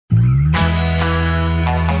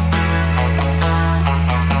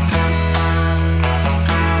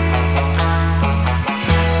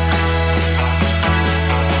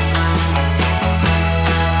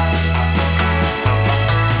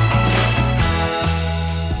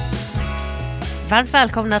Varmt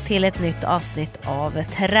välkomna till ett nytt avsnitt av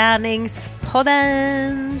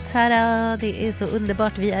Träningspodden. Tada, det är så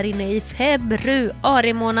underbart. Vi är inne i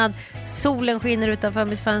februari månad. Solen skiner utanför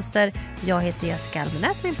mitt fönster. Jag heter Jessica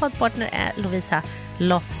Almenäs. Min poddpartner är Lovisa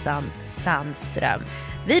Lofsan Sandström.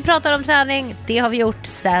 Vi pratar om träning. Det har vi gjort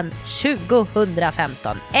sedan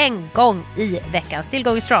 2015. En gång i veckan. Still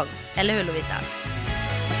going strong. Eller hur, Lovisa?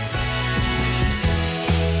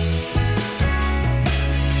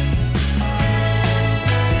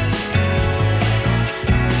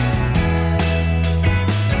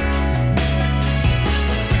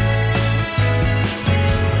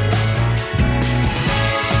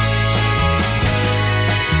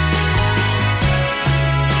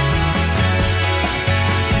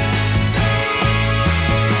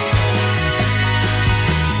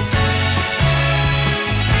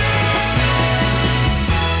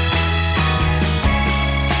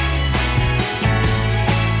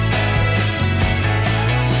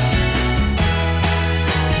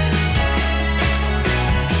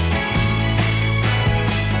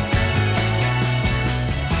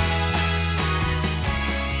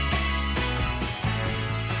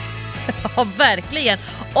 Ja, verkligen.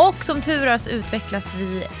 Och som tur är så utvecklas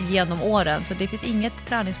vi genom åren. Så det finns inget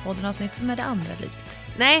träningspodden-avsnitt som är det andra likt.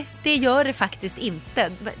 Nej, det gör det faktiskt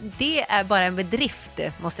inte. Det är bara en bedrift,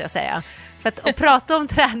 måste jag säga. För att prata om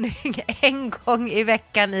träning en gång i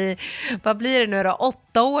veckan i, vad blir det nu då,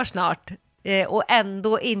 8 år snart. Och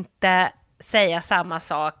ändå inte säga samma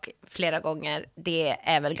sak flera gånger. Det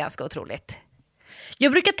är väl ganska otroligt.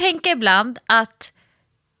 Jag brukar tänka ibland att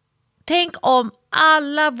tänk om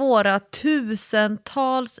alla våra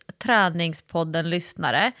tusentals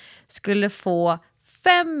träningspodden-lyssnare skulle få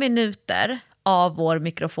 5 minuter av vår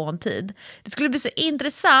mikrofontid. Det skulle bli så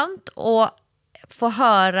intressant att få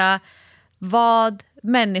höra vad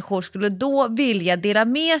människor skulle då vilja dela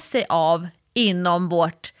med sig av inom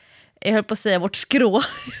vårt, jag höll på att säga vårt skrå,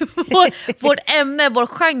 vårt ämne, vår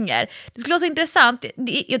genre. Det skulle vara så intressant.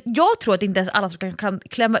 Jag tror att inte ens alla som kan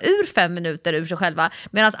klämma ur 5 minuter ur sig själva,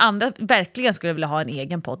 medan andra verkligen skulle vilja ha en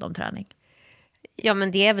egen podd om träning. Ja,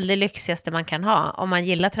 men det är väl det lyxigaste man kan ha om man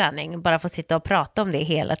gillar träning. Bara få sitta och prata om det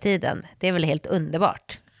hela tiden. Det är väl helt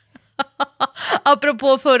underbart.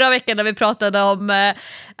 Apropå förra veckan när vi pratade om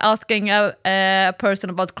asking a person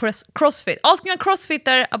about crossfit. Asking a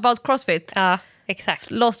crossfitter about crossfit. Ja,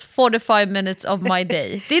 exakt. Lost 45 minutes of my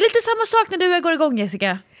day. Det är lite samma sak när du går igång,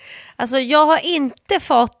 Jessica. Alltså jag har inte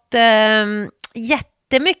fått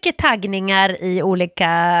jättemycket taggningar i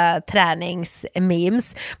olika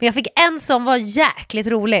träningsmemes. Men jag fick en som var jäkligt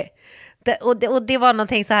rolig. Det var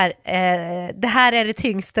någonting så här, det här är det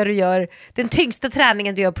tyngsta du gör, den tyngsta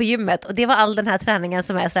träningen du gör på gymmet. Och det var all den här träningen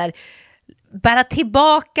som är så här, bära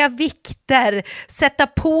tillbaka vikter, sätta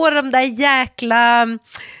på de där jäkla,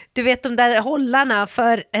 du vet, de där hållarna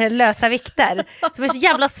för lösa vikter som är så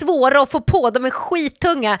jävla svåra att få på, de är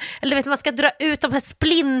skittunga. Eller du vet, man ska dra ut de här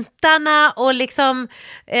splintarna och liksom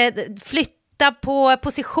flytta på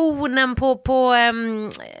positionen på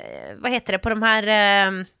vad heter det, på de här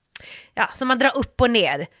ja, som man drar upp och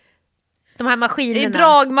ner. De här maskinerna. I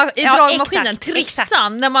dragmaskinen, exakt, trissan, exakt.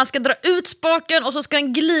 När man ska dra ut spaken och så ska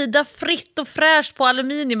den glida fritt och fräscht på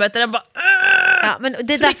aluminiumet. Den bara, ja, men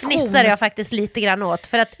det där fnissar jag faktiskt lite grann åt.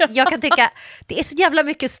 För att jag kan tycka, det är så jävla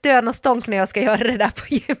mycket stön och stånk när jag ska göra det där på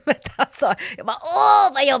gymmet. Alltså, jag bara,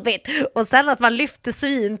 vad jobbigt. Och sen att man lyfter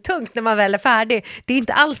svintungt när man väl är färdig. Det är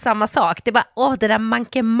inte alls samma sak. Det är bara, det där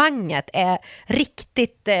mankemanget är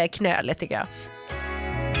riktigt knöligt, tycker jag.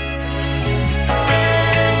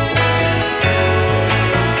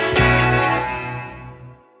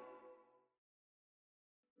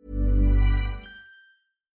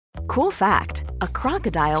 Cool fact, a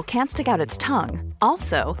crocodile can't stick out its tongue.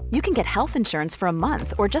 Also, you can get health insurance for a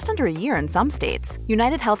month or just under a year in some states.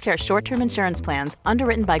 United Healthcare short-term insurance plans,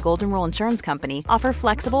 underwritten by Golden Rule Insurance Company, offer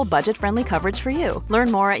flexible, budget-friendly coverage for you.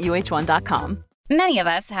 Learn more at uh1.com. Many of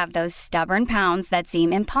us have those stubborn pounds that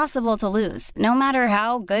seem impossible to lose, no matter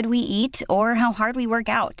how good we eat or how hard we work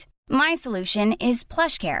out. My solution is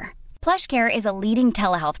PlushCare. PlushCare is a leading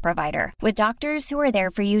telehealth provider with doctors who are there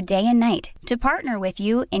for you day and night to partner with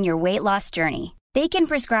you in your weight loss journey. They can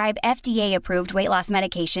prescribe FDA-approved weight loss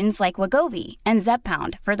medications like Wegovy and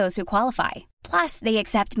Zepbound for those who qualify. Plus, they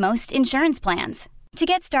accept most insurance plans. To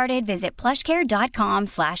get started, visit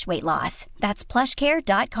plushcare.com/weightloss. That's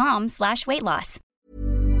plushcare.com/weightloss.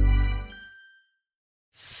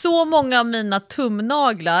 Så många av mina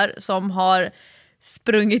tumnaglar som har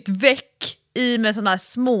sprungit väck i med såna här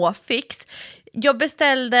småfix. Jag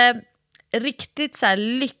beställde riktigt så här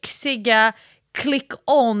lyxiga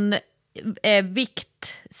click-on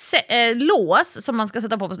viktlås som man ska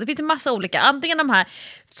sätta på. Det finns en massa olika. Antingen de här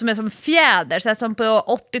som är som fjäder, så som på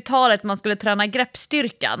 80-talet man skulle träna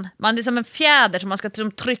greppstyrkan. Man är som en fjäder som man ska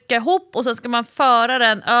liksom trycka ihop och sen ska man föra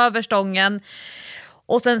den över stången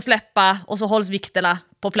och sen släppa och så hålls vikterna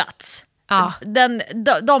på plats. Ja.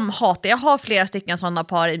 De hatar jag. har flera stycken sådana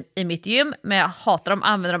par i mitt gym, men jag hatar dem,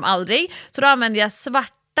 använder dem aldrig. Så då använder jag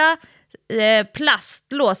svarta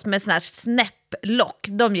plastlås med sån här snäpplock.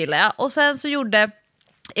 De gillar jag. Och sen så gjorde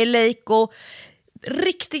Eleiko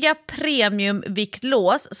riktiga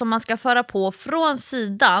premiumviktlås som man ska föra på från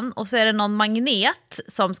sidan och så är det någon magnet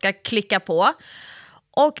som ska klicka på.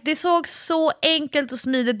 Och det såg så enkelt och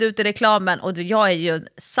smidigt ut i reklamen och jag är ju en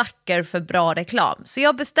sucker för bra reklam. Så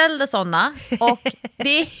jag beställde såna och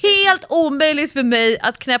det är helt omöjligt för mig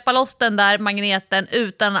att knäppa loss den där magneten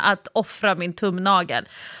utan att offra min tumnagel.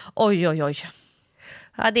 Oj, oj, oj.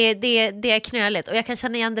 Ja, det är knöligt. Och jag kan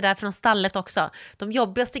känna igen det där från stallet också. De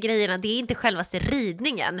jobbigaste grejerna, det är inte självaste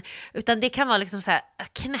ridningen. Utan det kan vara liksom så här,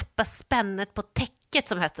 knäppa spännet på täcket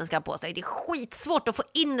som hästen ska ha på sig. Det är skitsvårt att få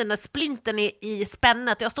in den där splinten i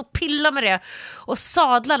spännet. Jag står och pillar med det. Och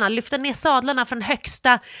sadlarna, lyfta ner sadlarna från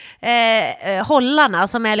högsta hållarna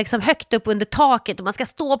som är liksom högt upp under taket. Och man ska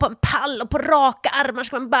stå på en pall och på raka armar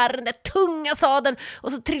ska man bära den där tunga sadeln.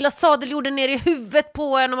 Och så trillar sadeljorden ner i huvudet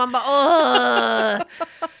på en och man bara åh!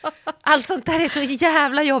 Allt sånt där är så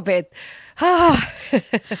jävla jobbigt.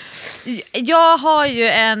 Jag har ju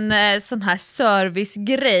en sån här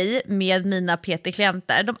servicegrej med mina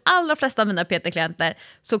PT-klienter. De allra flesta av mina PT-klienter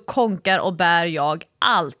så konkar och bär jag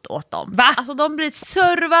allt åt dem. Va? Alltså de blir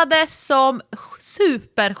servade som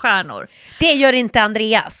superstjärnor. Det gör inte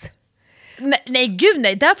Andreas. Nej, gud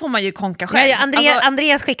nej, där får man ju konka själv. Ja,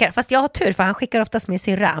 Andreas skickar, fast jag har tur för han skickar oftast min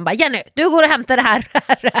syrra. Han bara, Jenny, du går och hämtar det här.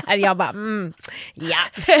 Jag bara, ja.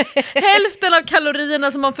 Hälften av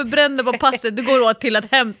kalorierna som man förbränner på passet, det går åt till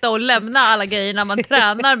att hämta och lämna alla grejerna man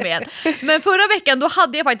tränar med. Men förra veckan, då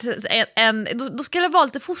hade jag faktiskt då skulle jag vara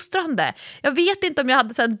lite fostrande. Jag vet inte om jag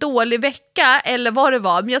hade så en dålig vecka eller vad det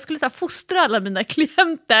var, men jag skulle så här fostra alla mina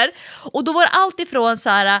klienter. Och då var det allt ifrån så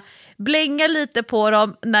här blänga lite på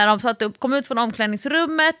dem när de kom ut från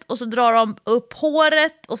omklädningsrummet och så drar de upp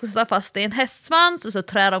håret och ska sätta fast det i en hästsvans och så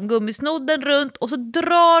trär de gummisnodden runt och så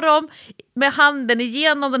drar de med handen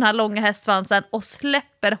igenom den här långa hästsvansen och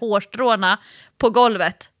släpper hårstråna på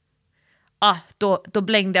golvet. Då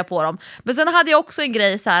blängde jag på dem. Men sen hade jag också en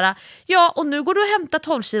grej så här: ja, och nu går du och hämtar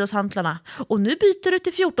 12 kilos hantlarna och nu byter du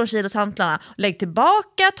till 14 kilos hantlarna, lägg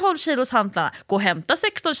tillbaka 12 kilos hantlarna, gå och hämta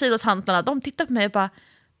 16 kilos hantlarna. De tittar på mig och bara,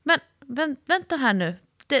 men vänta här nu.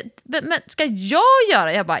 Men ska jag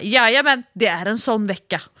göra? Jag bara, jajamän, det är en sån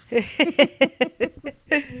vecka.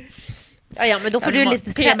 Ja, men då får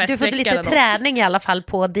du får lite träning i alla fall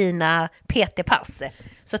på dina PT-pass.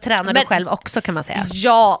 Så tränar du själv också, kan man säga.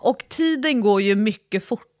 Ja, och tiden går ju mycket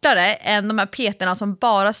fortare än de här PT:na som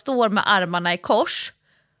bara står med armarna i kors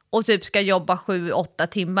och typ ska jobba 7-8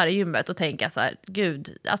 timmar i gymmet och tänka så här,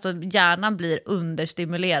 gud, alltså hjärnan blir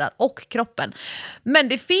understimulerad och kroppen. Men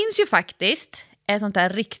det finns ju faktiskt ett sånt där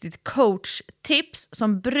riktigt coach-tips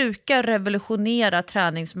som brukar revolutionera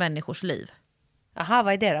träningsmänniskors liv. Aha,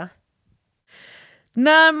 vad är det då?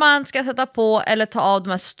 När man ska sätta på eller ta av de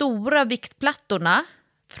här stora viktplattorna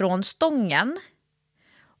från stången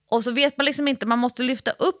och så vet man liksom inte, man måste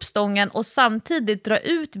lyfta upp stången och samtidigt dra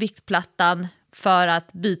ut viktplattan för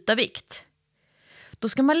att byta vikt. Då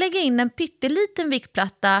ska man lägga in en pytteliten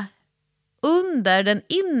viktplatta under den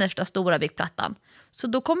innersta stora viktplattan. Så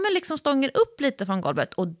då kommer liksom stången upp lite från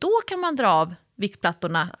golvet och då kan man dra av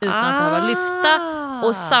viktplattorna utan att behöva lyfta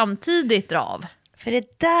och samtidigt dra av. För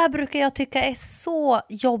det där brukar jag tycka är så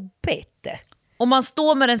jobbigt. Om man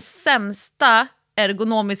står med den sämsta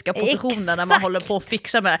ergonomiska positionen när man håller på att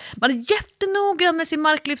fixa med det. Man är jättenoggrann med sin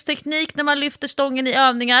marklyftsteknik när man lyfter stången i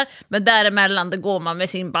övningar, men däremellan då går man med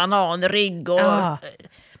sin bananrygg och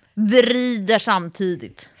vrider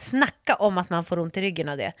samtidigt. Snacka om att man får ont i ryggen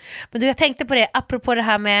av det. Men du, jag tänkte på det, apropå det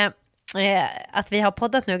här med att vi har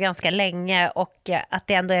poddat nu ganska länge och att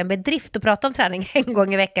det ändå är en bedrift att prata om träning en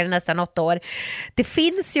gång i veckan i nästan 8 år. Det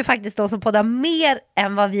finns ju faktiskt de som poddar mer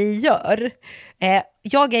än vad vi gör.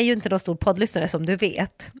 Jag är ju inte någon stor poddlyssnare som du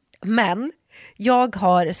vet, men jag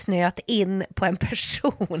har snöat in på en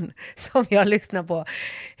person som jag lyssnar på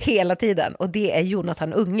hela tiden och det är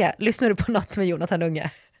Jonathan Unge. Lyssnar du på något med Jonathan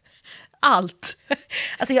Unge? allt.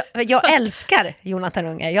 Alltså jag älskar Jonathan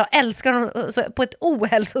Unge. Jag älskar honom på ett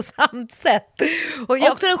ohälsosamt sätt. Och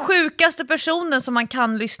den sjukaste personen som man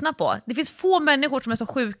kan lyssna på. Det finns få människor som är så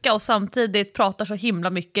sjuka och samtidigt pratar så himla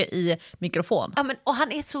mycket i mikrofon. Ja, och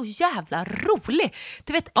han är så jävla rolig.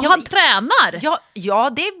 Du vet, och han tränar. Ja,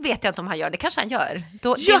 det vet jag inte om han gör. Det kanske han gör.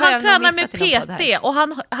 Han tränar med PT och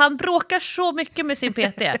han bråkar så mycket med sin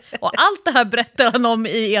PT. Och allt det här berättar han om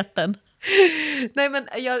i etern. Nej, men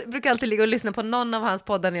jag brukar alltid ligga och lyssna på någon av hans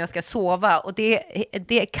poddar när jag ska sova, och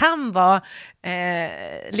det kan vara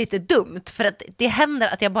lite dumt, för att det händer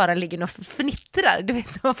att jag bara ligger och fnittrar, du vet,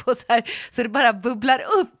 när man får så det bara bubblar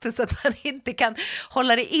upp så att man inte kan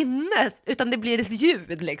hålla det inne, utan det blir ett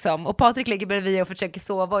ljud liksom, och Patrik ligger bredvid och försöker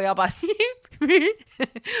sova och jag bara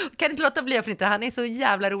kan inte låta bli att fnittra. Han är så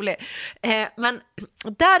jävla rolig, men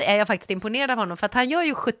där är jag faktiskt imponerad av honom, för att han gör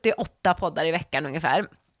ju 78 poddar i veckan ungefär.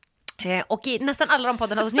 Och i nästan alla de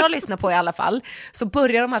poddarna som jag lyssnar på i alla fall, så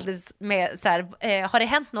börjar de alltid med så här, har det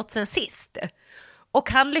hänt något sen sist?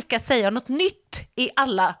 Och han lyckas säga något nytt i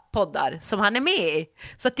alla poddar som han är med i.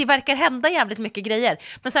 Så att det verkar hända jävligt mycket grejer.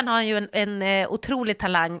 Men sen har han ju en otrolig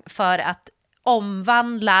talang för att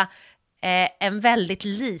omvandla en väldigt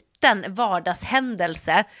liten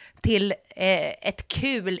vardagshändelse till ett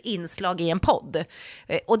kul inslag i en podd.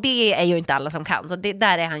 Och det är ju inte alla som kan, så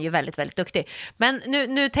där är han ju väldigt, väldigt duktig. Men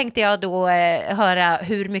nu tänkte jag då höra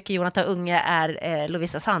hur mycket Jonathan Unge är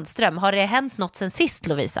Lovisa Sandström. Har det hänt något sen sist,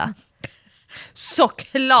 Lovisa?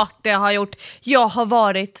 Såklart det har gjort. Jag har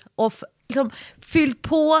varit och liksom fyllt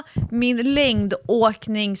på min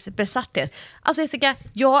längdåkningsbesatthet. Alltså Jessica,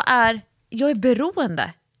 jag är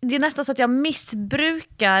beroende. Det är nästan så att jag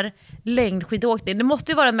missbrukar längdskidåkning. Det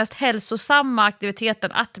måste ju vara den mest hälsosamma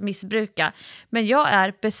aktiviteten att missbruka. Men jag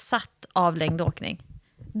är besatt av längdåkning.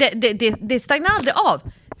 Det stagnar aldrig av.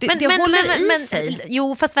 Det håller i sig.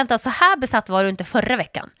 Jo, fast vänta, så här besatt var du inte förra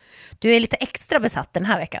veckan. Du är lite extra besatt den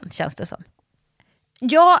här veckan, känns det som.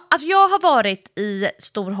 Ja, alltså jag har varit i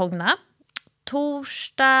Storhogna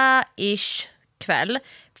torsdag-ish kväll,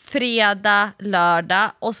 fredag,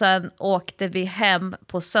 lördag och sen åkte vi hem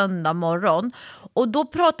på söndag morgon. Och då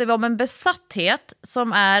pratade vi om en besatthet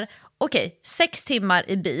som är 6 timmar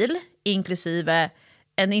i bil, inklusive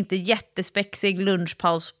en inte jättespexig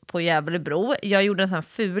lunchpaus på Gävlebro. Jag gjorde en sån här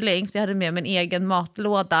fuling, så jag hade med min egen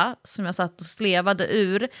matlåda som jag satt och slevade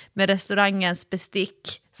ur med restaurangens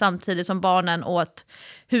bestick samtidigt som barnen åt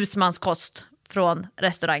husmanskost från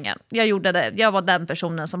restaurangen. Jag var den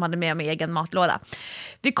personen som hade med mig egen matlåda.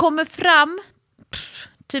 Vi kommer fram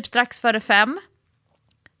typ strax före 5.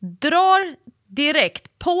 Drar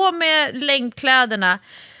direkt på med längdkläderna.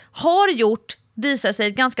 Har gjort, visar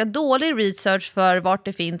sig, ganska dålig research för vart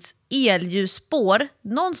det finns elljusspår.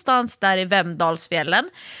 Någonstans där i Vemdalsfjällen.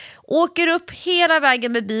 Åker upp hela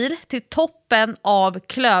vägen med bil till toppen av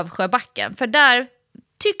Klövsjöbacken. För där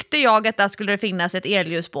tyckte jag att där skulle det finnas ett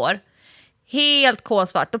elljusspår. Helt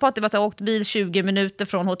kolsvart. Då pratade vi att jag åkt bil 20 minuter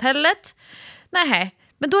från hotellet. Nej,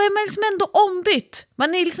 men då är man liksom ändå ombytt.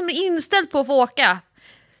 Man är liksom inställd på att få åka.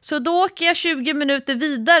 Så då åker jag 20 minuter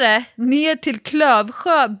vidare ner till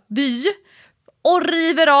Klövsjö by och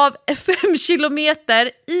river av 5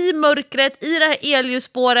 kilometer i mörkret i det här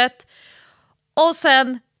elljusspåret. Och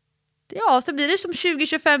sen så blir det som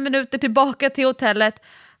 20-25 minuter tillbaka till hotellet.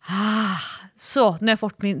 Så, nu har jag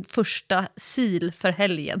fått min första sil för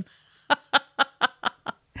helgen.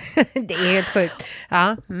 Det är helt sjukt.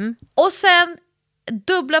 Ja. Mm. Och sen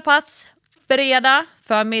dubbla pass fredag,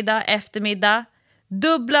 förmiddag, eftermiddag.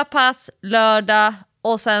 Dubbla pass lördag.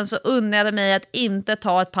 Och sen så unnade jag mig att inte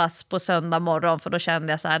ta ett pass på söndag morgon. För då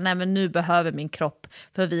kände jag så här, nej men nu behöver min kropp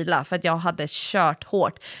för vila. För att jag hade kört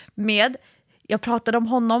hårt jag pratade om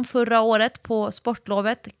honom förra året på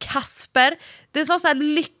sportlovet. Kasper. Det är en sån här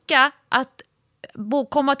lycka att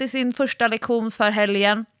komma till sin första lektion för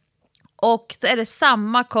helgen. Och så är det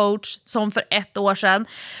samma coach som för 1 år sedan.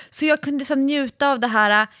 Så jag kunde så njuta av det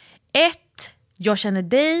här. Jag känner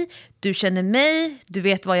dig, du känner mig, du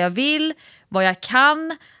vet vad jag vill, vad jag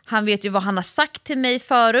kan. Han vet ju vad han har sagt till mig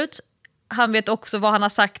förut. Han vet också vad han har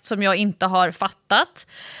sagt som jag inte har fattat.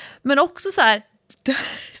 Men också så här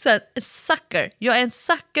sucker. Jag är en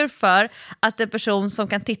sucker för att en person som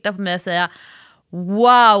kan titta på mig och säga: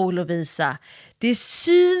 wow Lovisa, det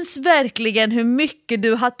syns verkligen hur mycket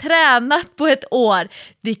du har tränat på ett år.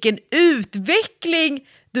 Vilken utveckling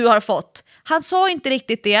du har fått. Han sa inte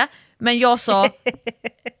riktigt det, men jag sa: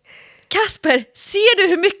 Kasper, ser du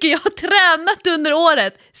hur mycket jag har tränat under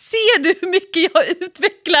året? Ser du hur mycket jag har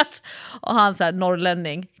utvecklats? Och han så här,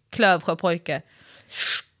 norrlänning, Klövsjöpojke.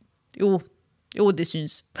 Jo, Jo, det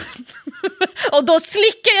syns. Och då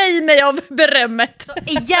slickar jag i mig av berömmet. Så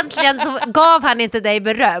egentligen så gav han inte dig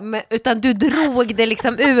beröm, utan du drog det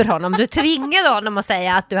liksom ur honom. Du tvingade honom att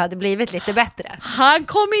säga att du hade blivit lite bättre. Han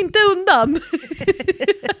kom inte undan.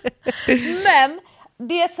 Men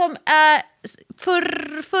det som är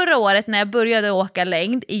förra året när jag började åka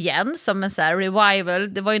längd igen som en så här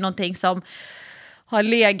revival, det var ju någonting som har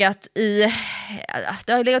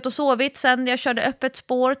legat och sovit sen jag körde öppet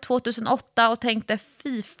spår 2008 och tänkte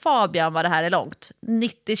fy Fabian vad det här är långt.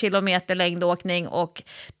 90 kilometer längdåkning och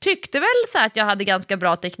tyckte väl så här att jag hade ganska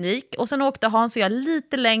bra teknik. Och sen åkte Hans och jag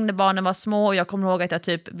lite längd när barnen var små och jag kommer ihåg att jag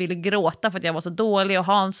typ ville gråta för att jag var så dålig och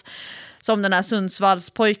Hans som den här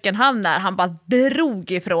Sundsvallspojken han bara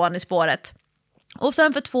drog ifrån i spåret. Och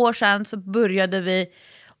sen för 2 år sedan så började vi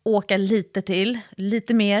åka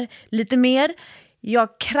lite mer.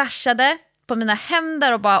 Jag kraschade på mina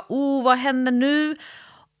händer och bara, vad händer nu?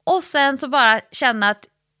 Och sen så bara känna att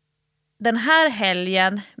den här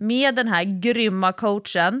helgen med den här grymma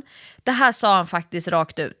coachen, det här sa han faktiskt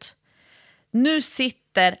rakt ut. Nu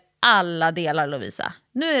sitter alla delar, Lovisa.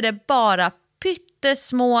 Nu är det bara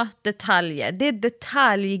pyttesmå detaljer. Det är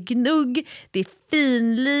detaljgnugg, det är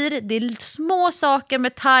finlir, det är små saker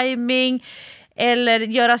med timing eller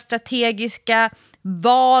göra strategiska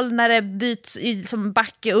val när det byts i som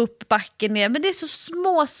backe upp, backe ner. Men det är så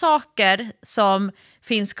små saker som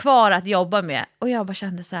finns kvar att jobba med. Och jag bara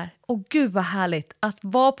kände så här, gud vad härligt att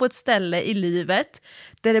vara på ett ställe i livet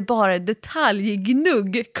där det bara är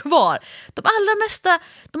detaljgnugg kvar.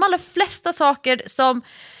 De allra flesta saker som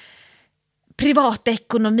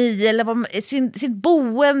privatekonomi eller sitt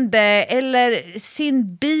boende eller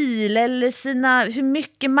sin bil eller hur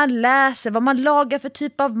mycket man läser, vad man lagar för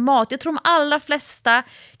typ av mat. Jag tror de allra flesta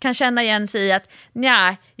kan känna igen sig i att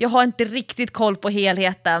nej, jag har inte riktigt koll på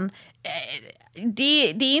helheten. Det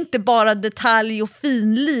är inte bara detalj och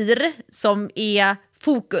finlir som är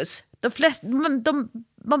fokus.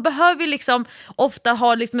 Man behöver liksom ofta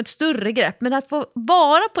ha liksom ett större grepp, men att få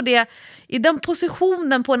vara på det i den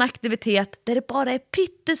positionen på en aktivitet där det bara är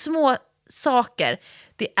pyttesmå saker,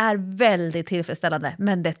 det är väldigt tillfredsställande,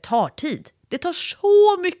 men det tar tid. Det tar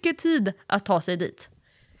så mycket tid att ta sig dit.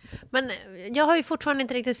 Men jag har ju fortfarande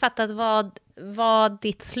inte riktigt fattat vad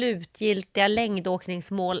ditt slutgiltiga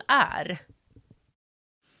längdåkningsmål är.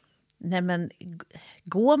 Nej, men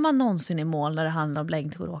går man någonsin i mål när det handlar om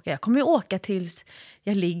längdskidåka? Jag kommer ju åka tills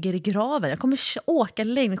jag ligger i graven. Jag kommer åka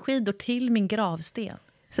längdskidor till min gravsten.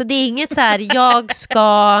 Så det är inget så här, jag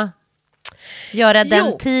ska göra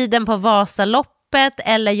den tiden på Vasaloppet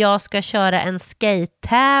eller jag ska köra en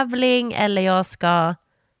skate-tävling eller jag ska,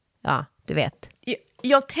 ja, du vet.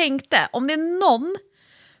 Jag tänkte, om det är någon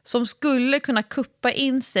som skulle kunna kuppa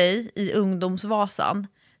in sig i ungdomsvasan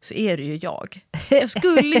så är det ju jag. Jag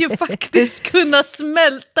skulle ju faktiskt kunna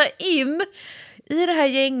smälta in i det här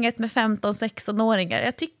gänget med 15-16-åringar.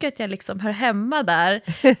 Jag tycker att jag liksom hör hemma där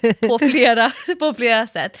på flera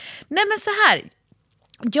sätt. Nej, men så här.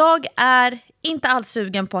 Jag är inte alls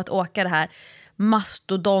sugen på att åka det här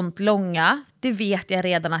mastodontlånga. Det vet jag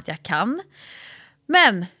redan att jag kan.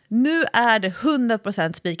 Men nu är det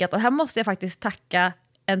 100% spikat. Och här måste jag faktiskt tacka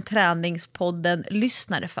en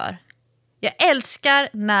Träningspodden-lyssnare för. Jag älskar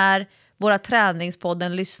när våra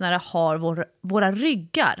Träningspodden-lyssnare har våra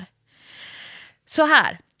ryggar. Så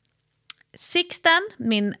här. Sixten,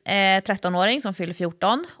 min 13-åring som fyller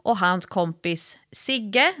 14 och hans kompis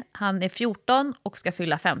Sigge, han är 14 och ska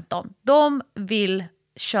fylla 15. De vill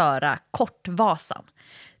köra Kortvasan.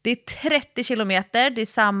 Det är 30 kilometer, det är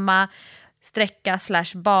samma sträcka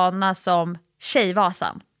 / bana som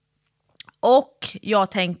Tjejvasan. Och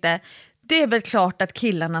jag tänkte, det är väl klart att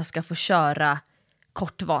killarna ska få köra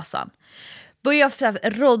Kortvasan. Börja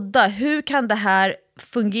rodda, hur kan det här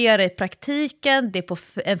fungera i praktiken? Det är på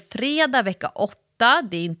en fredag vecka 8,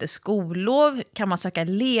 det är inte skollov. Kan man söka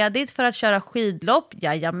ledigt för att köra skidlopp?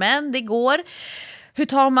 Jajamän, det går. Hur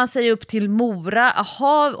tar man sig upp till Mora?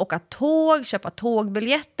 Aha, åka tåg, köpa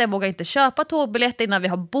tågbiljetter. Vågar inte köpa tågbiljetter innan vi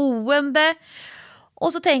har boende.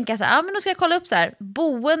 Och så tänker jag så här, men då ska jag kolla upp så här.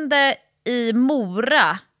 Boende i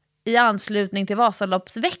Mora i anslutning till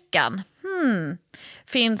Vasaloppsveckan.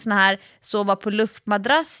 Finns såna här sova på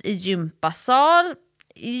luftmadrass i gympasal.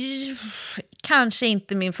 Kanske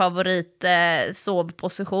inte min favorit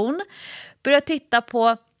sovposition. Börja titta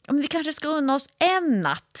på om vi kanske ska unna oss en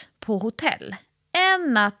natt på hotell.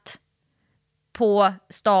 En natt på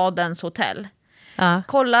stadens hotell. Ja.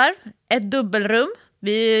 Kollar ett dubbelrum.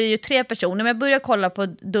 Vi är ju 3 personer, men jag börjar kolla på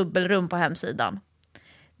dubbelrum på hemsidan.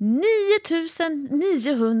 9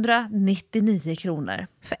 999 kronor.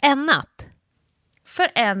 För en natt?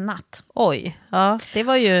 för en natt. Oj, ja, det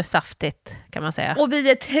var ju saftigt kan man säga. Och vi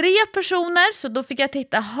är 3 personer, så då fick jag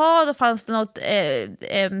titta, då fanns det något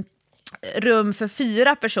rum för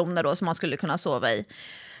 4 personer då som man skulle kunna sova i.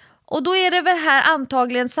 Och då är det väl här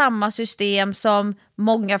antagligen samma system som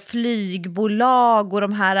många flygbolag och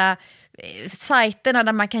de här sajterna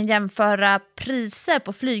där man kan jämföra priser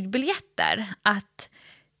på flygbiljetter. Att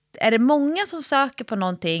är det många som söker på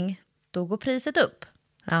någonting, då går priset upp.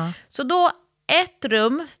 Ja. Så då ett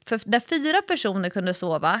rum där 4 personer kunde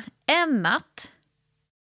sova en natt.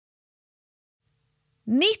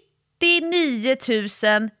 99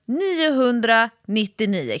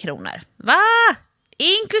 999 kronor. Va?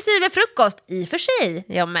 Inklusive frukost, i och för sig.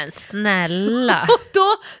 Ja men snälla. Och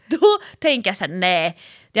då tänker jag så här, nej.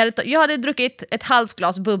 Jag hade druckit ett halvt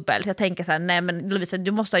glas bubbel. Så jag tänker så här, nej men Lovisa,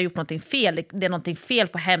 du måste ha gjort någonting fel. Det är någonting fel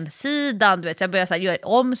på hemsidan. Du vet, så jag börjar så här, göra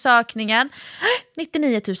omsökningen.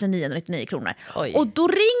 99 999 kronor. Oj. Och då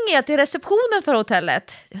ringer jag till receptionen för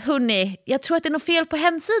hotellet. Hörrni, jag tror att det är något fel på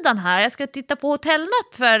hemsidan här. Jag ska titta på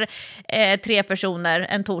hotellnatt för 3 personer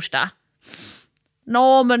en torsdag.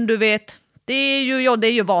 Nå, men du vet, det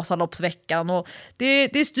är ju Vasaloppsveckan och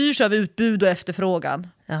det styrs av utbud och efterfrågan.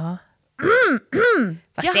 Ja.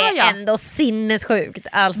 Fast Jaha, det är ja. ändå sinnessjukt.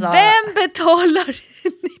 Alltså. Vem betalar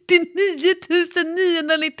 99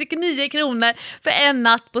 999 kronor för en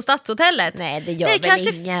natt på Stadshotellet? Nej, det gör Det är väl kanske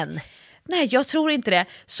ingen. Nej, jag tror inte det.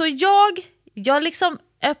 Så jag liksom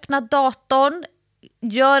öppnar datorn,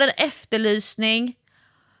 gör en efterlysning,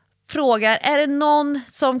 frågar, är det någon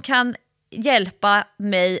som kan hjälpa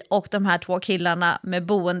mig och de här 2 killarna med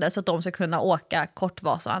boende så att de ska kunna åka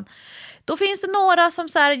Kortvasan. Då finns det några som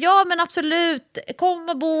säger, ja men absolut, kom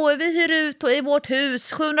och bo, vi hyr ut i vårt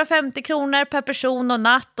hus, 750 kronor per person och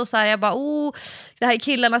natt. Och så här, jag bara, det här är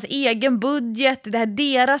killarnas egen budget, det här är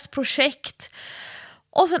deras projekt.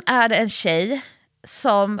 Och sen är det en tjej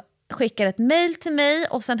som skickar ett mejl till mig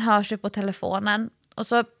och sen hörs vi på telefonen. Och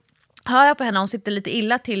så hör jag på henne, hon sitter lite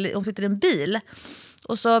illa till, hon sitter i en bil.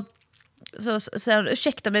 Och så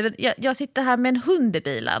ursäkta mig, men jag sitter här med en hund i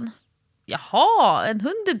bilen. Jaha, en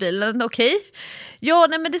hund i bilen, okej. Ja,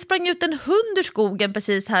 nej men det sprang ut en hund ur skogen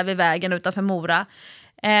precis här vid vägen utanför Mora.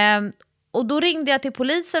 Och då ringde jag till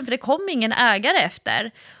polisen för det kom ingen ägare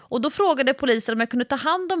efter. Och då frågade polisen om jag kunde ta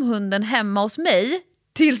hand om hunden hemma hos mig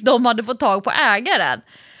tills de hade fått tag på ägaren.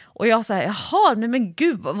 Och jag sa, jaha, nej men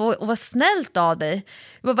gud, vad snällt av dig.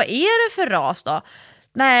 Vad är det för ras då?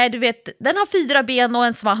 Nej, du vet, den har 4 ben och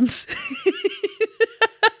en svans.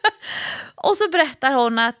 Och så berättar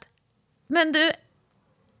hon att, men du,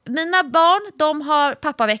 mina barn, de har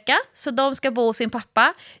pappavecka, så de ska bo hos sin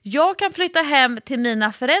pappa. Jag kan flytta hem till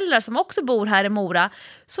mina föräldrar som också bor här i Mora.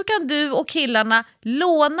 Så kan du och killarna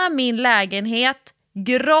låna min lägenhet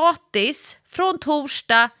gratis från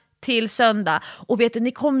torsdag till söndag. Och vet du,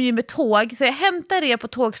 ni kommer ju med tåg, så jag hämtar er på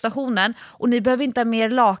tågstationen och ni behöver inte ha mer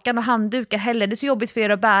lakan och handdukar heller. Det är så jobbigt för er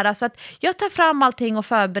att bära, så att jag tar fram allting och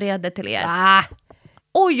förbereder till er. Va?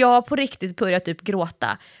 Och jag på riktigt börjat typ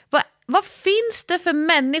gråta. Vad finns det för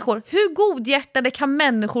människor? Hur godhjärtade kan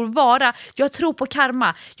människor vara? Jag tror på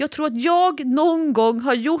karma. Jag tror att jag någon gång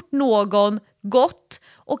har gjort någon gott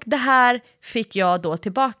och det här fick jag då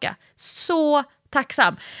tillbaka. Så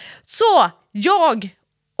tacksam. Så jag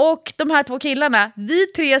och de här 2 killarna, vi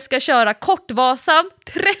 3 ska köra Kortvasan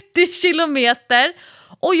 30 kilometer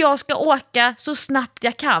och jag ska åka så snabbt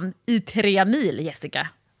jag kan i 3 mil, Jessica.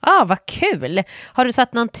 Vad kul. Har du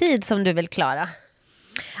satt någon tid som du vill klara?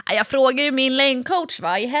 Jag frågar ju min längdcoach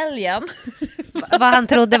i helgen. Vad han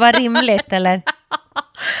trodde var rimligt, eller?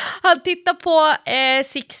 Han tittar på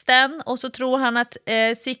Sixten och så tror han att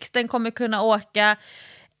Sixten kommer kunna åka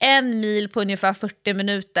 1 mil på ungefär 40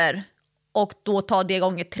 minuter. Och då tar det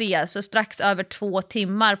gånger 3, så strax över 2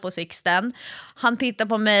 timmar på Sixten. Han tittar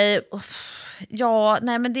på mig. Ja,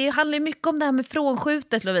 nej men det handlar ju mycket om det här med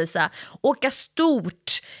frånskjutet, Lovisa. Åka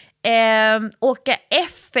stort, åka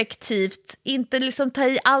effektivt, inte liksom ta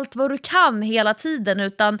i allt vad du kan hela tiden,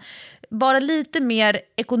 utan bara lite mer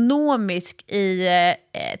ekonomisk i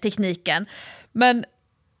tekniken. Men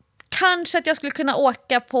kanske att jag skulle kunna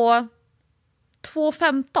åka på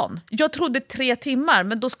 2:15. Jag trodde 3 timmar,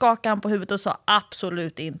 men då skakade han på huvudet och sa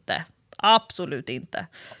absolut inte. Absolut inte.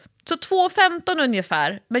 Så 2:15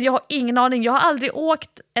 ungefär, men jag har ingen aning. Jag har aldrig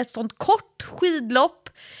åkt ett sånt kort skidlopp.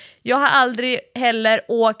 Jag har aldrig heller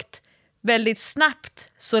åkt väldigt snabbt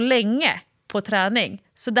så länge på träning.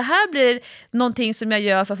 Så det här blir någonting som jag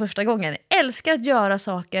gör för första gången. Jag älskar att göra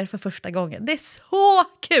saker för första gången. Det är så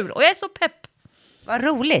kul och jag är så pepp. Vad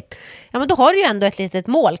roligt. Ja, men då har du ju ändå ett litet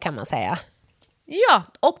mål, kan man säga. Ja,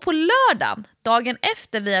 och på lördagen, dagen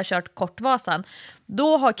efter vi har kört Kortvasan,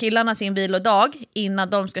 då har killarna sin vilodag innan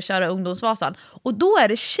de ska köra ungdomsvasan. Och då är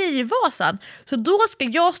det tjejvasan. Så då ska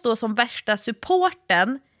jag stå som värsta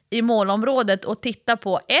supporten i målområdet och titta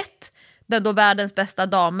på där då världens bästa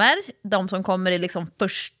damer, de som kommer i liksom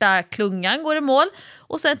första klungan, går i mål.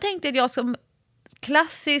 Och sen tänkte jag som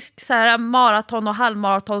klassisk så här, maraton- och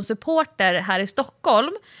halvmaraton-supporter här i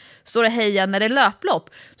Stockholm, står och hejar när det är löplopp,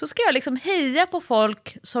 så ska jag liksom heja på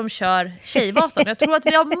folk som kör Tjejvasan. Jag tror att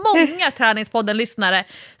vi har många Träningspodden-lyssnare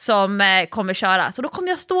som kommer köra. Så då kommer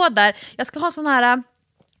jag stå där, jag ska ha en sån här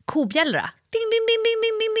kobjällra, ding, ding, ding, ding,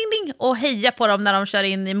 ding, ding, ding, ding, och heja på dem när de kör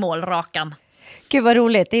in i målrakan. Gud vad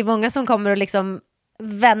roligt, det är många som kommer att liksom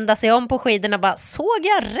vända sig om på skidorna och bara, såg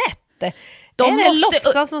jag rätt? Är det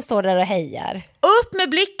Lofsan som står där och hejar? Upp med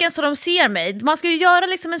blicken så de ser mig. Man ska ju göra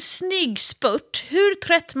liksom en snygg spurt, hur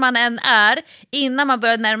trött man än är, innan man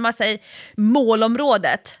börjar närma sig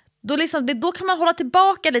målområdet. Då kan man hålla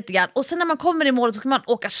tillbaka lite grann. Och sen när man kommer i mål så ska man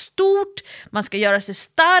åka stort, man ska göra sig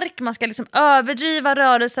stark, man ska liksom överdriva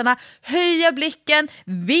rörelserna, höja blicken,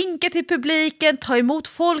 vinka till publiken, ta emot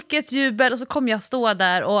folkets jubel. Och så kommer jag stå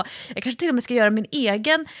där och jag kanske till och med ska göra min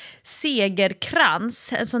egen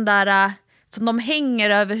segerkrans, en sån där som de hänger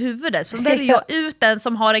över huvudet. Så väljer jag ut den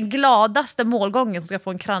som har den gladaste målgången som ska få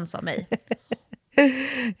en krans av mig.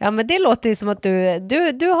 Ja, men det låter ju som att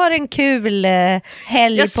du har en kul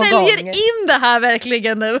helg på gång. Jag säljer in det här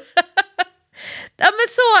verkligen nu. Ja, men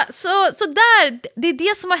så där, det är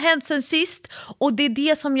det som har hänt sen sist, och det är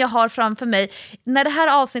det som jag har framför mig. När det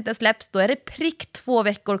här avsnittet släpps, då är det prick 2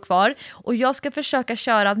 veckor kvar, och jag ska försöka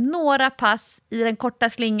köra några pass i den korta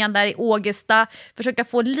slingan där i Ågesta, försöka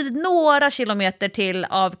få några kilometer till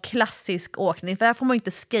av klassisk åkning, för här får man ju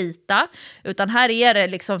inte skita, utan här är det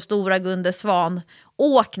liksom Stora Gunde Svan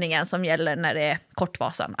åkningen som gäller när det är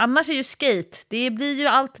Kortvasan. Annars är ju skate, det blir ju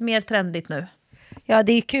allt mer trendigt nu. Ja,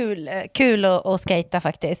 det är kul att skejta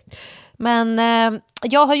faktiskt. Men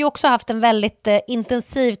jag har ju också haft en väldigt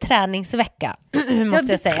intensiv träningsvecka,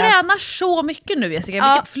 måste jag säga. Du tränar så mycket nu, Jessica.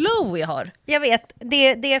 Ja. Vilket flow vi har. Jag vet,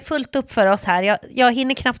 det är fullt upp för oss här. Jag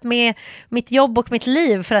hinner knappt med mitt jobb och mitt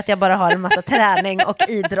liv för att jag bara har en massa träning och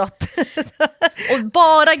idrott. Och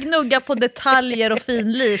bara gnugga på detaljer och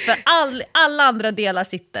finliv, för alla andra delar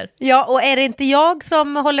sitter. Ja, och är det inte jag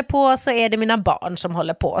som håller på så är det mina barn som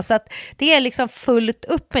håller på. Så att det är liksom fullt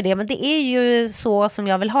upp med det, men det är ju så som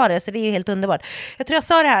jag vill ha det, så det är ju helt underbart. Jag tror jag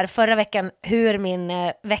sa det här förra veckan, hur min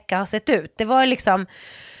vecka har sett ut. Det var liksom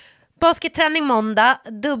basketträning måndag,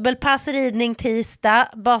 dubbelpass ridning tisdag,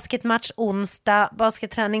 basketmatch onsdag,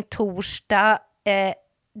 basketträning torsdag,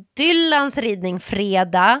 Dylans ridning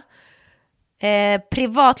fredag,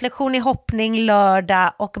 privatlektion i hoppning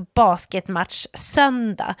lördag och basketmatch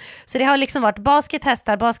söndag. Så det har liksom varit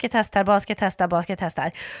basket-hästar.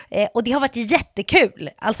 Och det har varit jättekul.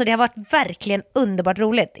 Alltså det har varit verkligen underbart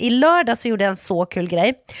roligt. I lördag så gjorde jag en så kul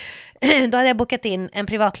grej. Då hade jag bokat in en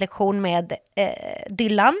privatlektion med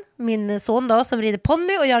Dylan, min son då, som rider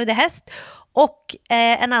ponny och jag rider häst. Och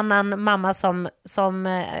en annan mamma som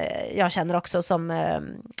jag känner också, som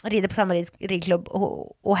rider på samma ridklubb,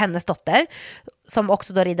 och hennes dotter som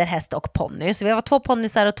också då rider häst och ponny. Så vi var 2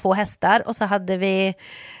 ponnysar och 2 hästar, och så hade vi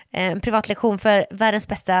en privatlektion för världens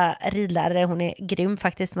bästa ridlärare. Hon är grym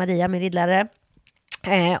faktiskt, Maria, min ridlärare.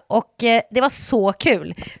 Och det var så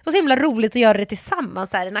kul. Det var så himla roligt att göra det tillsammans,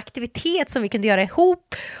 så här, en aktivitet som vi kunde göra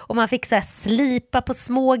ihop, och man fick så här slipa på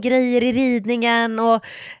små grejer i ridningen och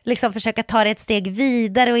liksom försöka ta det ett steg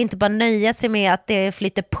vidare och inte bara nöja sig med att det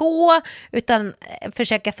flyter på, utan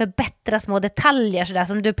försöka förbättra små detaljer, så där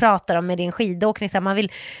som du pratar om med din skidåkning, så här, man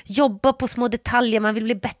vill jobba på små detaljer, man vill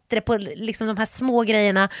bli bättre på liksom de här små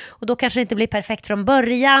grejerna, och då kanske det inte blir perfekt från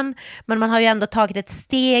början, men man har ju ändå tagit ett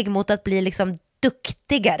steg mot att bli liksom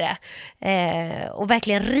duktigare och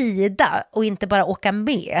verkligen rida och inte bara åka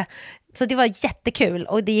med. Så det var jättekul,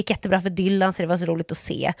 och det gick jättebra för Dylan, så det var så roligt att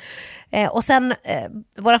se. Och sen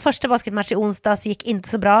vår första basketmatch i onsdags gick inte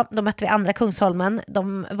så bra. Då mötte vi andra Kungsholmen.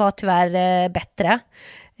 De var tyvärr bättre,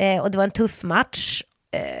 och det var en tuff match.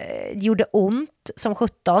 Det gjorde ont som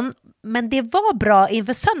 17, men det var bra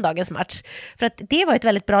inför söndagens match, för att det var ett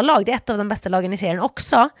väldigt bra lag. Det är ett av de bästa lagen i serien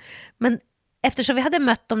också, men eftersom vi hade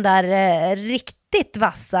mött de där riktigt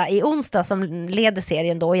vassa i onsdag som leder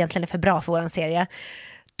serien då, och egentligen är för bra för våran serie,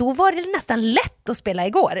 då var det nästan lätt att spela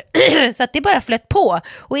igår. Så att det bara flöt på,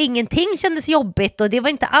 och ingenting kändes jobbigt, och det var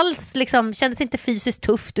inte alls liksom, kändes inte fysiskt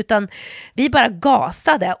tufft, utan vi bara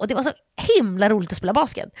gasade, och det var så himla roligt att spela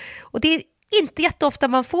basket. Och det är inte jätteofta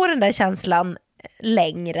man får den där känslan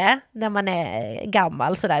längre när man är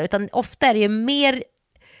gammal sådär, utan ofta är det ju mer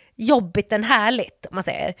jobbigt än härligt om man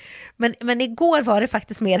säger. Men igår var det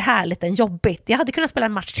faktiskt mer härligt än jobbigt. Jag hade kunnat spela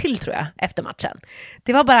en match till tror jag efter matchen.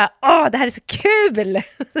 Det var bara, det här är så kul!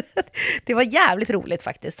 Det var jävligt roligt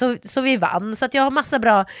faktiskt. Så vi vann. Så att jag har massa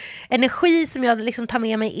bra energi som jag liksom tar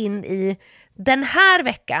med mig in i den här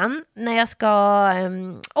veckan när jag ska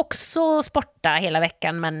också sporta hela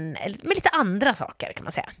veckan men med lite andra saker kan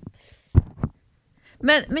man säga.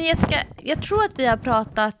 Men Jessica, jag tror att vi har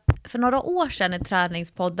pratat för några år sedan i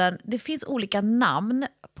Träningspodden. Det finns olika namn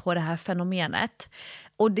på det här fenomenet.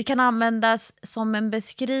 Och det kan användas som en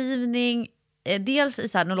beskrivning. Dels i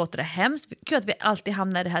så här, nu låter det hemskt, kul att vi alltid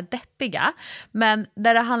hamnar i det här deppiga. Men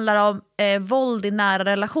där det handlar om våld i nära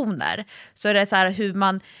relationer. Så är det så här hur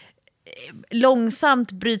man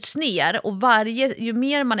långsamt bryts ner. Och ju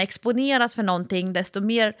mer man exponeras för någonting,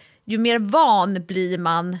 ju mer van blir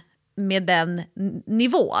man med den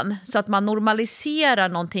nivån, så att man normaliserar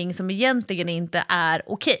någonting som egentligen inte är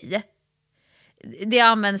okej. Det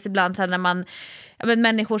används ibland så här när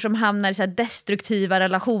människor som hamnar i så här destruktiva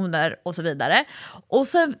relationer och så vidare. Och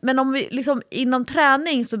sen, men om vi liksom, inom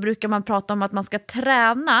träning så brukar man prata om att man ska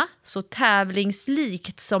träna så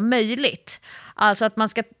tävlingslikt som möjligt. Alltså att man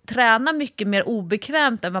ska träna mycket mer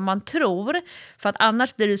obekvämt än vad man tror, för att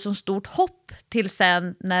annars blir det så stort hopp till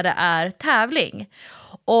sen när det är tävling.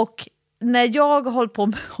 Och när jag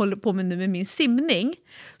håller på med nu med min simning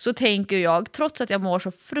så tänker jag, trots att jag mår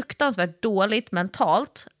så fruktansvärt dåligt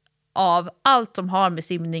mentalt av allt som har med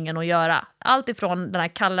simningen att göra. Allt ifrån den här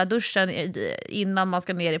kalla duschen innan man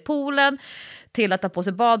ska ner i poolen till att ta på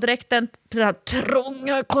sig baddräkten, till den här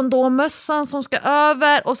trånga kondommössan som ska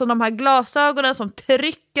över och så de här glasögonen som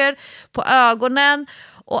trycker på ögonen.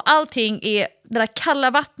 Och allting är det där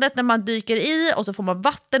kalla vattnet när man dyker i och så får man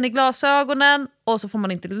vatten i glasögonen och så får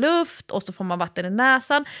man inte luft och så får man vatten i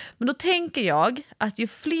näsan. Men då tänker jag att ju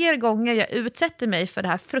fler gånger jag utsätter mig för det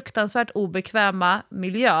här fruktansvärt obekväma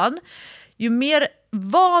miljön, ju mer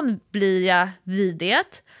van blir jag vid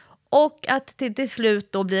det. Och att till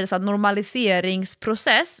slut då blir det en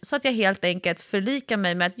normaliseringsprocess så att jag helt enkelt förlikar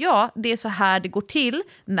mig med att det är så här det går till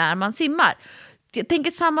när man simmar. Jag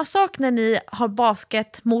tänker samma sak när ni har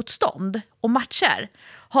basketmotstånd och matcher.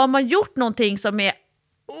 Har man gjort någonting som är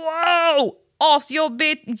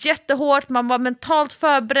asjobbigt, jättehårt, man var mentalt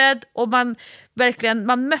förberedd och man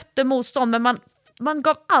mötte motstånd, men man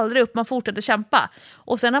gav aldrig upp, man fortsatte kämpa.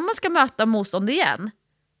 Och sen när man ska möta motstånd igen,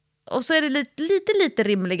 och så är det lite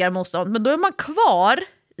rimligare motstånd, men då är man kvar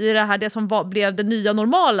i det som blev det nya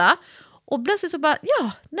normala. Och plötsligt så bara,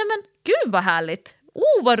 gud vad härligt.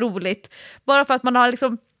 Vad roligt. Bara för att man har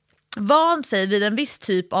liksom vant sig vid en viss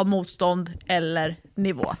typ av motstånd eller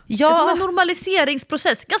nivå. Ja. Det är som en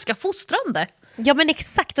normaliseringsprocess, ganska fostrande. Ja men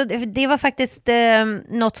exakt, och det var faktiskt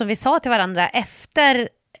något som vi sa till varandra efter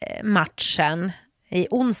matchen i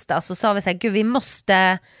onsdag. Så sa vi så här, gud vi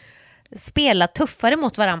måste spela tuffare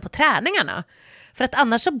mot varandra på träningarna. För att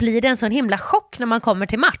annars så blir det en sån himla chock när man kommer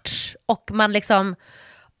till match. Och man liksom,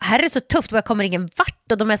 här är det så tufft och jag kommer ingen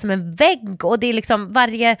vart och de är som en vägg. Och det är liksom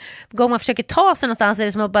varje gång man försöker ta sig någonstans är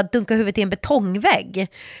det som att bara dunka huvudet i en betongvägg.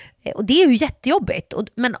 Och det är ju jättejobbigt.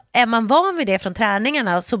 Men är man van vid det från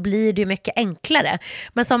träningarna så blir det ju mycket enklare.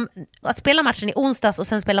 Men som att spela matchen i onsdags och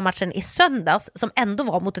sen spela matchen i söndags som ändå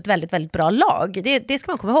var mot ett väldigt, väldigt bra lag. Det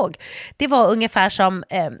ska man komma ihåg. Det var ungefär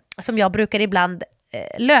som jag brukar ibland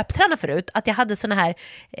löpträna förut, att jag hade såna här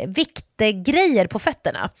viktgrejer på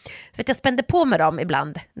fötterna. Så att jag spände på med dem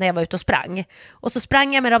ibland när jag var ute och sprang. Och så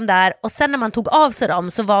sprang jag med dem där och sen när man tog av sig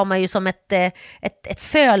dem så var man ju som ett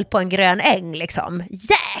föl på en grön äng liksom.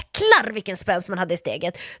 Jäklar vilken spänst man hade i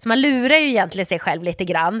steget. Så man lurar ju egentligen sig själv lite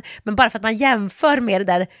grann, men bara för att man jämför med det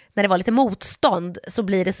där när det var lite motstånd så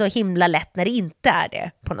blir det så himla lätt när det inte är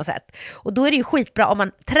det på något sätt. Och då är det ju skitbra om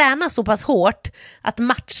man tränar så pass hårt att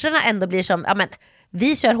matcherna ändå blir som,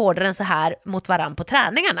 vi kör hårdare än så här mot varann på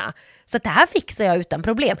träningarna. Så att det här fixar jag utan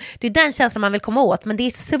problem. Det är den känslan man vill komma åt, men det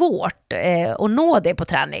är svårt att nå det på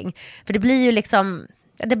träning. För det blir ju liksom,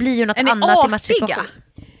 det blir ju något annat i matchsituation.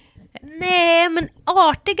 Nej, men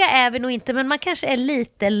artiga är vi nog inte, men man kanske är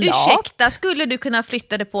lite lat. Ursäkta, skulle du kunna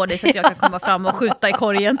flytta det på dig så att jag kan komma fram och skjuta i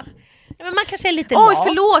korgen? Ja, men man kanske är lite lat. Oj,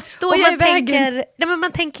 förlåt, står jag i vägen? Men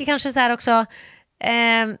man tänker kanske så här också,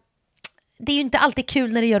 det är ju inte alltid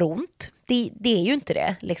kul när det gör ont. det är ju inte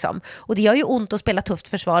det liksom. Och det gör ju ont att spela tufft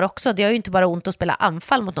försvar också. Det gör ju inte bara ont att spela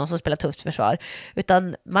anfall mot någon som spelar tufft försvar,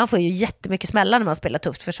 utan man får ju jättemycket smällar när man spelar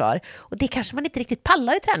tufft försvar. Och det kanske man inte riktigt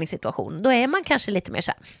pallar i träningssituation. Då är man kanske lite mer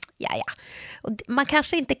så här, ja. Och man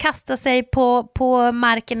kanske inte kastar sig på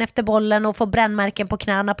marken efter bollen och får brännmärken på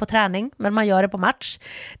knäna på träning, men man gör det på match.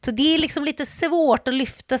 Så det är liksom lite svårt att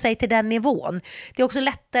lyfta sig till den nivån. Det är också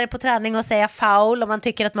lättare på träning att säga foul om man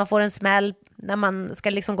tycker att man får en smäll när man ska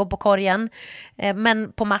liksom gå på korgen.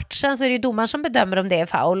 Men på matchen så är det ju domaren som bedömer om det är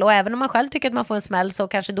foul. Och även om man själv tycker att man får en smäll så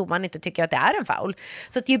kanske domaren inte tycker att det är en foul.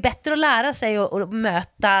 Så det är ju bättre att lära sig och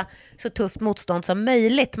möta så tufft motstånd som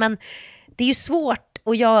möjligt. Men det är ju svårt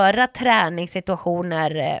att göra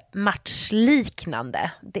träningssituationer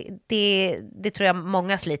matchliknande. Det tror jag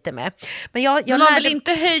många sliter med. Men man vill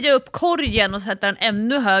inte höja upp korgen och sätta den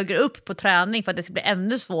ännu högre upp på träning för att det ska bli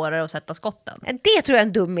ännu svårare att sätta skotten. Det tror jag är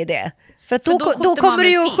en dum idé. För att då kommer du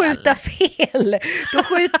ju att skjuta fel. Då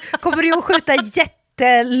kommer du ju att skjuta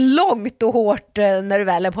jättelångt och hårt när du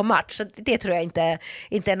väl är på match. Så det tror jag inte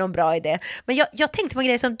är någon bra idé. Men jag tänkte på en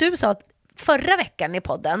grej som du sa förra veckan i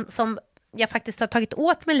podden som jag faktiskt har tagit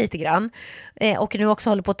åt mig lite grann och nu också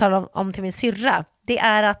håller på att tala om till min syrra. Det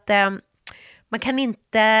är att man kan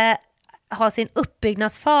inte ha sin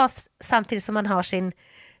uppbyggnadsfas samtidigt som man har sin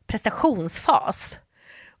prestationsfas.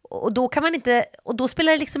 Och då kan man inte, och då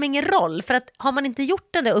spelar det liksom ingen roll, för att har man inte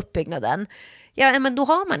gjort den där uppbyggnaden, ja men då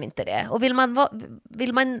har man inte det. Och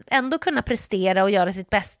vill man ändå kunna prestera och göra sitt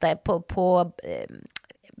bästa på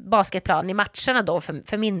basketplan i matcherna då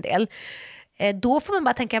för min del, då får man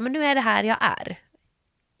bara tänka, men nu är det här jag är.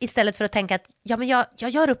 Istället för att tänka att ja, men jag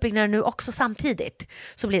gör uppbyggnaden nu också samtidigt,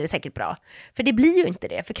 så blir det säkert bra. För det blir ju inte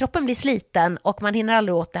det, för kroppen blir sliten och man hinner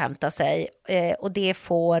aldrig återhämta sig, och det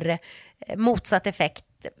får motsatt effekt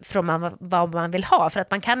från vad man vill ha. För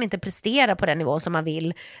att man kan inte prestera på den nivån som man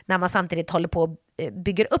vill när man samtidigt håller på och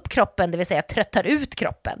bygger upp kroppen, det vill säga tröttar ut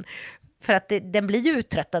kroppen. För att den blir ju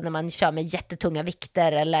uttröttad när man kör med jättetunga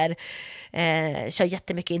vikter eller kör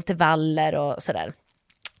jättemycket intervaller och sådär.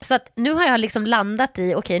 Så att nu har jag liksom landat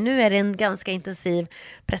i, okej, nu är det en ganska intensiv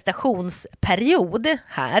prestationsperiod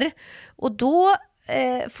här. Och då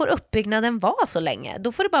får uppbyggnaden vara så länge.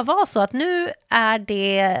 Då får det bara vara så att nu är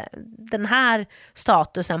det den här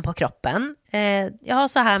statusen på kroppen. Jag har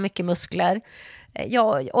så här mycket muskler.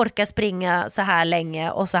 Jag orkar springa så här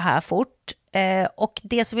länge och så här fort. Och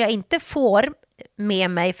det som jag inte får med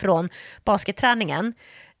mig från basketträningen,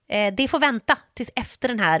 det får vänta tills efter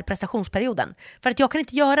den här prestationsperioden. För att jag kan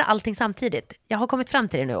inte göra allting samtidigt. Jag har kommit fram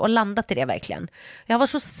till det nu och landat i det verkligen. Jag har varit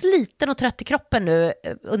så sliten och trött i kroppen nu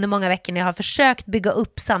under många veckor när jag har försökt bygga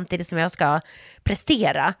upp samtidigt som jag ska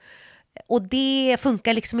prestera. Och det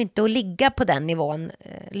funkar liksom inte att ligga på den nivån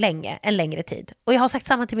en längre tid. Och jag har sagt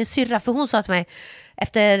samma till min syrra, för hon sa till mig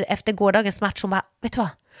efter gårdagens match, hon bara, vet du vad?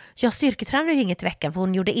 Jag styrketränar ju inget i veckan, för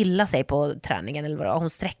hon gjorde illa sig på träningen eller vad det var. Hon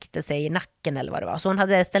sträckte sig i nacken eller vad det var. Så hon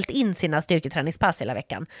hade ställt in sina styrketräningspass hela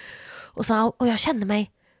veckan. Och jag kände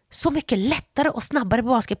mig så mycket lättare och snabbare på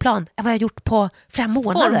basketplan än vad jag gjort på flera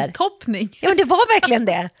månader. Formtoppning. Ja, men det var verkligen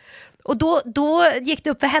det. Och då gick det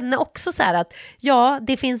upp för henne också så här att ja,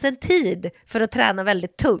 det finns en tid för att träna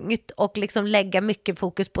väldigt tungt och liksom lägga mycket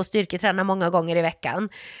fokus på styrketräna många gånger i veckan.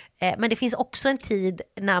 Men det finns också en tid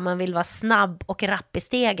när man vill vara snabb och rapp i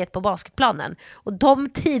steget på basketplanen. Och de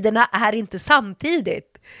tiderna är inte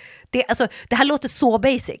samtidigt. Det här låter så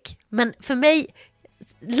basic, men för mig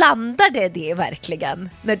landar det verkligen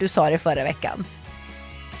när du sa det förra veckan.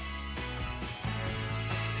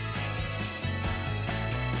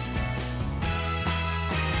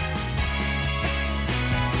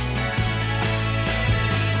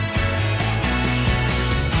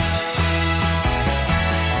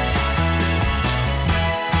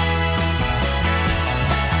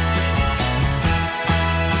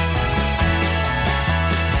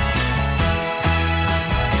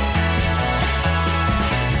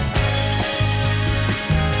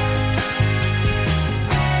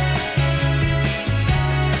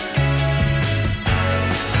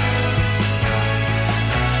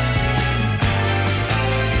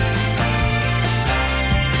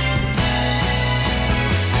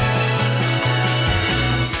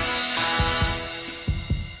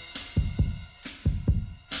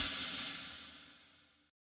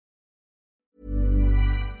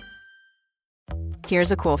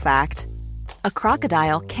 Here's a cool fact. A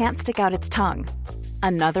crocodile can't stick out its tongue.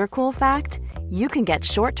 Another cool fact, you can get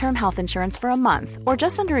short-term health insurance for a month or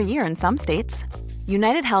just under a year in some states.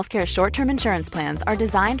 United Healthcare short-term insurance plans are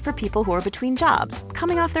designed for people who are between jobs,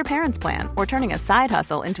 coming off their parents' plan, or turning a side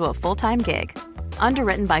hustle into a full-time gig.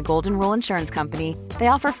 Underwritten by Golden Rule Insurance Company, they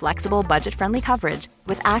offer flexible, budget-friendly coverage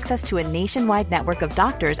with access to a nationwide network of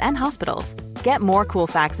doctors and hospitals. Get more cool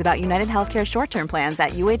facts about United Healthcare short-term plans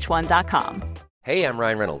at uh1.com. Hey, I'm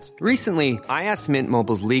Ryan Reynolds. Recently, I asked Mint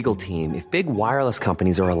Mobile's legal team if big wireless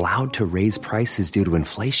companies are allowed to raise prices due to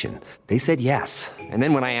inflation. They said yes. And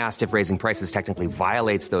then when I asked if raising prices technically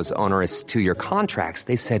violates those onerous two-year contracts,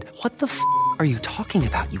 they said, "What the f*** are you talking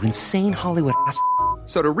about, you insane Hollywood ass?"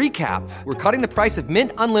 So to recap, we're cutting the price of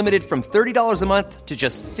Mint Unlimited from $30 a month to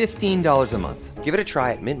just $15 a month. Give it a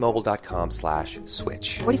try at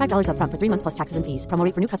mintmobile.com/switch. $45 up front for 3 months plus taxes and fees. Promo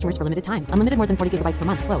rate for new customers for limited time. Unlimited more than 40 gigabytes per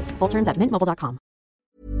month. Slows full terms at mintmobile.com.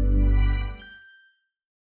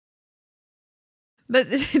 Men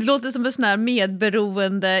det låter som en sån här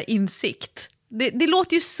medberoende insikt. Det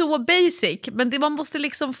låter ju så basic, men man måste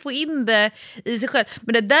liksom få in det i sig själv.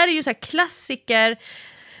 Men det där är ju så här klassiker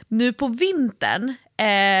nu på vintern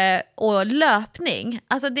och löpning.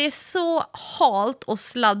 Alltså det är så halt och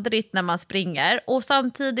sladdrigt när man springer. Och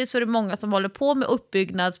samtidigt så är det många som håller på med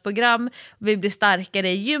uppbyggnadsprogram. Vi blir starkare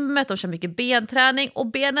i gymmet, de kör mycket benträning. Och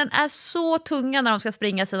benen är så tunga när de ska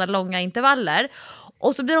springa sina långa intervaller.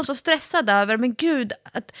 Och så blir de så stressade över, men gud,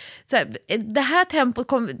 att, så här, det här tempot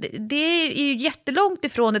det är ju jättelångt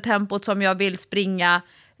ifrån det tempot som jag vill springa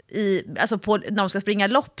alltså när de ska springa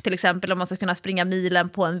lopp till exempel, om man ska kunna springa milen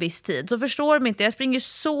på en viss tid. Så förstår de inte, jag springer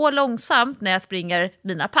så långsamt när jag springer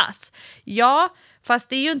mina pass. Ja, fast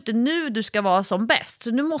det är ju inte nu du ska vara som bäst.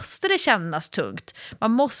 Så nu måste det kännas tungt.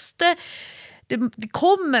 Det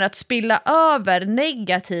kommer att spilla över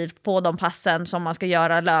negativt på de passen som man ska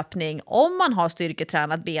göra löpning om man har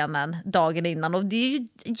styrketränat benen dagen innan. Och det är ju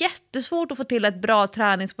jättesvårt att få till ett bra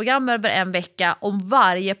träningsprogram över en vecka om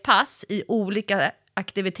varje pass i olika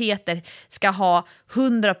aktiviteter ska ha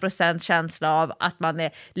 100% känsla av att man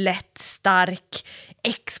är lätt, stark,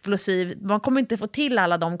 explosiv. Man kommer inte få till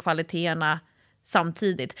alla de kvaliteterna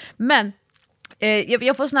samtidigt. Men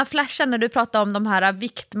jag får såna flashar när du pratar om de här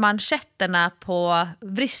viktmanschetterna på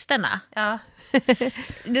vristerna. Ja.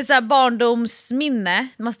 Det är så här barndomsminne.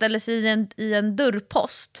 Man ställer sig i en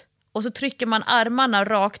dörrpost och så trycker man armarna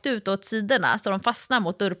rakt ut åt sidorna så de fastnar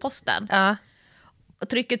mot dörrposten. Ja. Och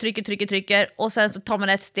trycker och sen så tar man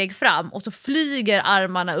ett steg fram och så flyger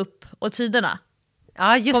armarna upp åt sidorna.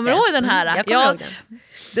 Ja, just kommer du ihåg den här? Jag kommer ihåg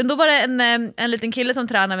den. Då var det en liten kille som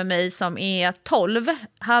tränar med mig som är 12.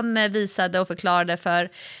 Han visade och förklarade för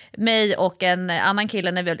mig och en annan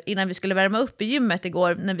kille innan vi skulle värma upp i gymmet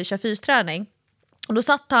igår när vi kör fysträning. Och då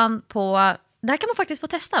satt han på... Det här kan man faktiskt få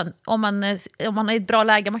testa om man är i ett bra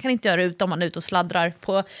läge. Man kan inte göra det utan man är ute och sladdrar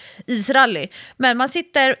på isrally. Men man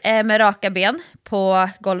sitter med raka ben på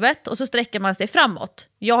golvet och så sträcker man sig framåt.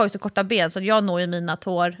 Jag har ju så korta ben så jag når ju mina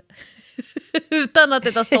tår utan att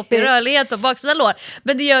det tar stopp i rörlighet på baksida lår.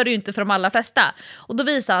 Men det gör det ju inte för de allra flesta. Och då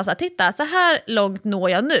visar han så här, titta, så här långt når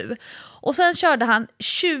jag nu. Och sen körde han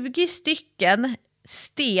 20 stycken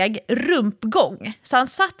steg rumpgång. Så han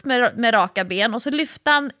satt med raka ben och så lyfte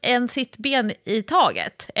han en sittben i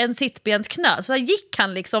taget. En sittbensknöl. Så gick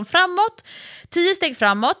han liksom framåt, 10 steg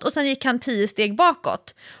framåt och sen gick han 10 steg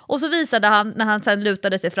bakåt. Och så visade han när han sen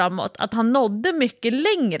lutade sig framåt att han nådde mycket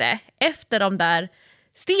längre efter de där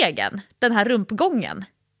stegen, den här rumpgången.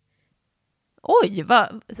 Oj,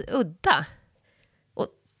 vad udda. Och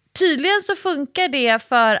tydligen så funkar det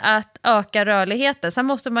för att öka rörligheten. Sen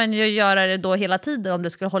måste man ju göra det då hela tiden om det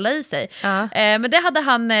skulle hålla i sig. Ja. Men det hade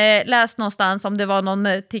han läst någonstans om det var någon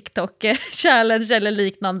TikTok-challenge eller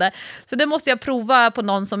liknande. Så det måste jag prova på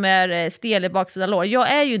någon som är stel i baksida lår.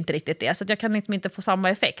 Jag är ju inte riktigt det, så att jag kan liksom inte få samma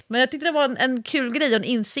effekt. Men jag tyckte det var en kul grej och en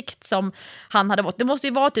insikt som han hade fått. Det måste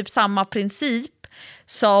ju vara typ samma princip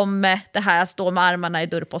som det här att stå med armarna i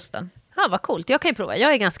dörrposten. Ja, vad coolt. Jag kan ju prova.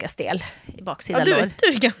 Jag är ganska stel i baksida ja, lår.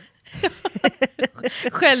 Du kan...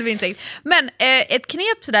 Självinsikt. Men ett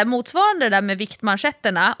knep sådär, motsvarande det där med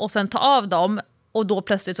viktmanschetterna och sen ta av dem och då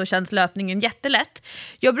plötsligt så känns löpningen jättelätt.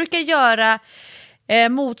 Jag brukar göra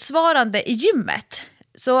motsvarande i gymmet.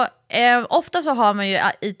 Så ofta så har man ju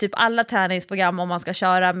i typ alla träningsprogram om man ska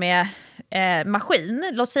köra med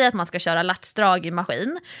maskin. Låt säga att man ska köra latsdrag i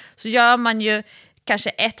maskin. Så gör man ju kanske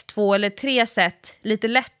 1, 2 eller 3 set lite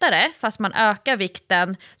lättare fast man ökar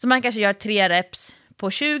vikten. Så man kanske gör 3 reps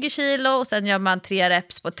på 20 kilo och sen gör man 3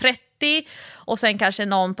 reps på 30 och sen kanske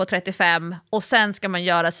någon på 35 och sen ska man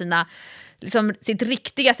göra sitt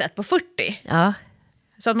riktiga set på 40. Ja.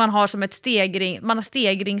 Så att man har som ett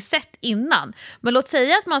stegringssätt innan. Men låt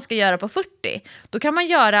säga att man ska göra på 40. Då kan man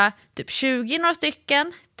göra typ 20 några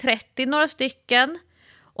stycken, 30 några stycken.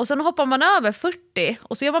 Och sen hoppar man över 40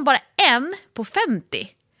 och så gör man bara en på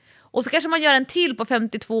 50. Och så kanske man gör en till på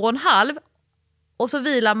 52,5. och så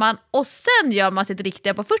vilar man och sen gör man sitt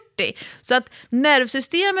riktiga på 40. Så att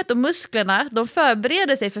nervsystemet och musklerna, de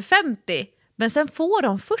förbereder sig för 50. Men sen får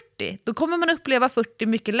de 40. Då kommer man uppleva 40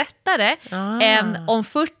 mycket lättare än om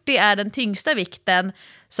 40 är den tyngsta vikten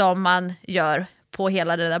som man gör på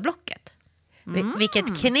hela det där blocket.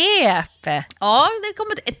 Vilket knep! Ja, det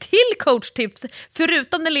kommer ett till coachtips.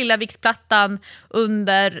 Förutom den lilla viktplattan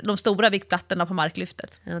under de stora viktplattorna på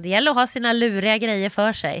marklyftet. Ja, det gäller att ha sina luriga grejer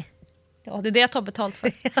för sig. Ja, det är det jag tar betalt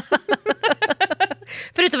för.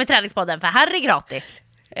 Förutom i träningspodden, för här är det gratis.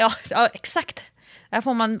 Ja, exakt. Här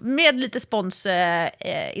får man med lite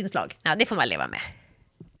sponsinslag. Ja, det får man leva med.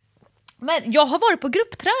 Men jag har varit på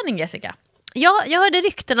gruppträning, Jessica. Ja, jag hörde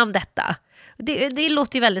rykten om detta. Det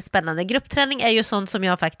låter ju väldigt spännande. Gruppträning är ju sånt som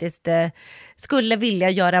jag faktiskt skulle vilja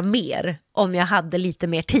göra mer om jag hade lite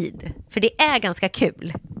mer tid. För det är ganska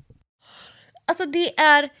kul. Alltså nu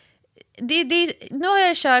har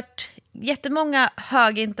jag kört jättemånga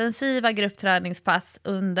högintensiva gruppträningspass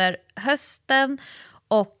under hösten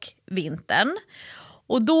och vintern.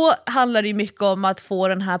 Och då handlar det ju mycket om att få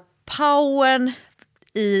den här powern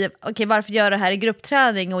i, varför gör det här i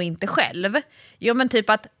gruppträning och inte själv? Jo, men typ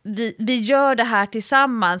att vi gör det här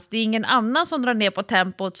tillsammans. Det är ingen annan som drar ner på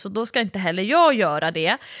tempot, så då ska inte heller jag göra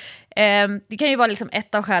det. Det kan ju vara liksom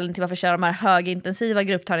ett av skälen till varför köra de här högintensiva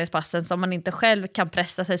gruppträningspassen som man inte själv kan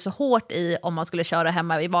pressa sig så hårt i om man skulle köra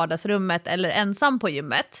hemma i vardagsrummet eller ensam på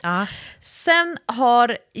gymmet. Ja. Sen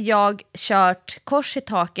har jag kört kors i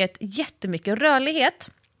taket jättemycket rörlighet.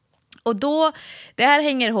 Och då, det här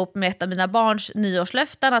hänger ihop med ett av mina barns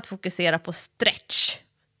nyårslöften att fokusera på stretch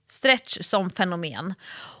som fenomen.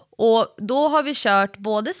 Och då har vi kört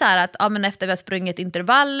både så här att men efter vi har sprungit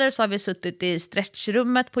intervaller så har vi suttit i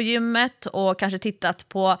stretchrummet på gymmet och kanske tittat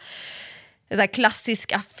på en där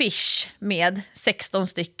klassisk affisch med 16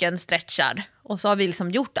 stycken stretchar. Och så har vi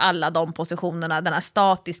liksom gjort alla de positionerna, den här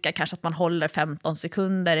statiska, kanske att man håller 15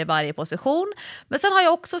 sekunder i varje position. Men sen har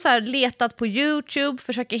jag också så här letat på YouTube,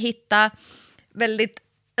 försöker hitta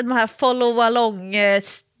de här follow-along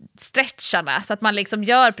stretcharna så att man liksom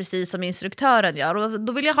gör precis som instruktören gör. Och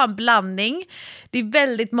då vill jag ha en blandning. Det är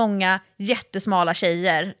väldigt många jättesmala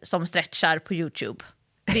tjejer som stretchar på YouTube.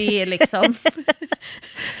 Det är liksom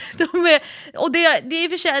och det är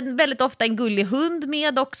för sig väldigt ofta en gullig hund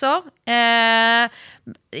med också.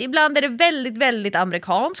 Ibland är det väldigt, väldigt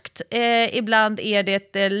amerikanskt. Ibland är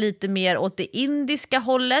det lite mer åt det indiska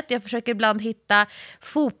hållet. Jag försöker ibland hitta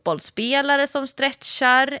fotbollsspelare som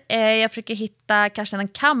stretchar. Jag försöker hitta kanske en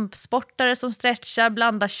kampsportare som stretchar.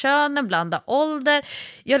 Blanda könen, blanda ålder.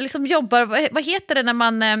 Jag liksom jobbar, vad heter det när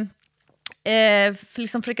man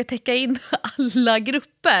liksom försöka täcka in alla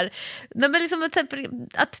grupper. Men liksom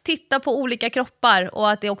att titta på olika kroppar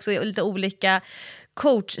och att det också är lite olika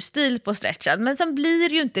coachstil på stretchen. Men sen blir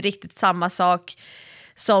det ju inte riktigt samma sak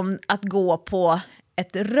som att gå på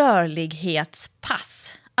ett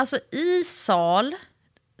rörlighetspass. Alltså i sal,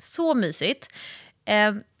 så mysigt.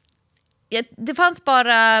 Det fanns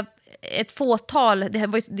bara ett fåtal, det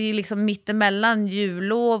är liksom mittemellan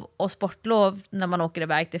jullov och sportlov när man åker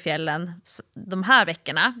iväg till fjällen de här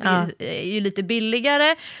veckorna. Ja. Det är ju lite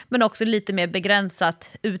billigare men också lite mer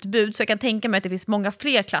begränsat utbud, så jag kan tänka mig att det finns många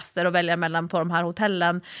fler klasser att välja mellan på de här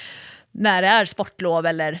hotellen när det är sportlov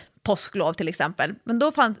eller påsklov till exempel. Men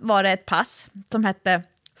då var det ett pass som hette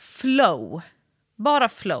Flow, bara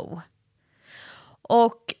Flow.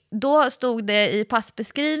 Och då stod det i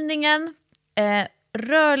passbeskrivningen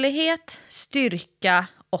rörlighet, styrka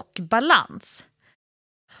och balans.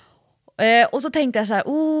 Och så tänkte jag så här,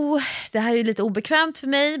 det här är lite obekvämt för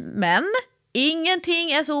mig, men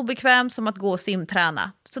ingenting är så obekvämt som att gå och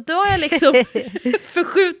simträna. Så då har jag liksom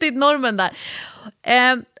förskjutit normen där.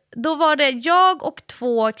 Då var det jag och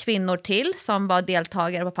 2 kvinnor till som var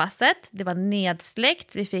deltagare på passet. Det var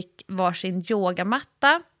nedsläckt, vi fick varsin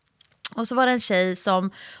yogamatta. Och så var det en tjej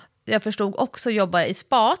som jag förstod också jobbar i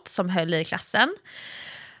spat som höll i klassen.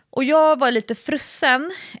 Och jag var lite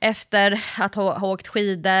frusen efter att ha åkt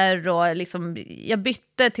skidor och liksom, jag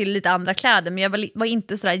bytte till lite andra kläder, men jag var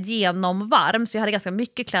inte sådär genomvarm, så jag hade ganska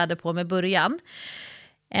mycket kläder på mig i början.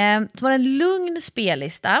 Så var det en lugn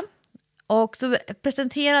spellista och så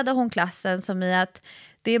presenterade hon klassen som i att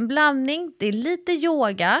det är en blandning, det är lite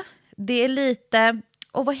yoga, det är lite,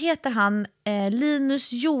 och vad heter han,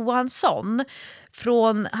 Linus Johansson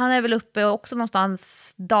han är väl uppe också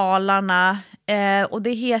någonstans Dalarna, och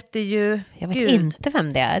det heter ju, Jag vet inte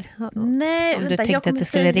vem det är. Nej, om vänta, du tänkte att det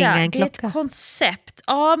skulle ringa en klocka. Det är ett koncept.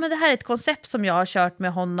 Ja, men det här är ett koncept som jag har kört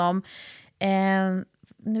med honom.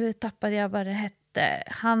 Nu tappade jag vad det hette.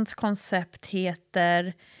 Hans koncept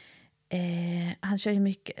heter han kör ju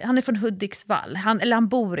mycket, han är från Hudiksvall, han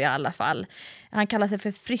bor i alla fall. Han kallar sig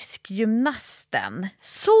för friskgymnasten.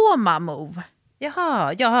 Soma Move.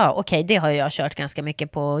 Jaha, okej, det har jag kört ganska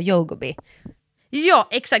mycket på Yogobi. Ja,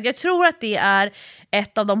 exakt. Jag tror att det är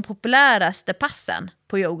ett av de populäraste passen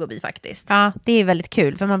på Yogobi faktiskt. Ja, det är väldigt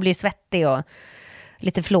kul för man blir ju svettig och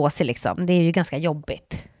lite flåsig liksom. Det är ju ganska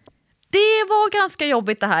jobbigt. Det var ganska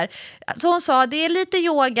jobbigt det här. Så hon sa, det är lite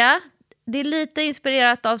yoga, det är lite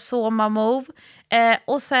inspirerat av Soma Move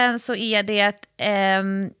och sen så är det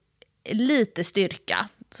lite styrka.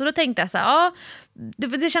 Så då tänkte jag så här, ja,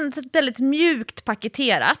 det kändes väldigt mjukt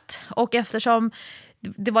paketerat och eftersom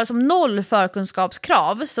det var som 0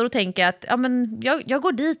 förkunskapskrav så då tänker jag att ja, men jag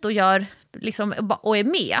går dit och gör liksom, och är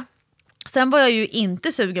med. Sen var jag ju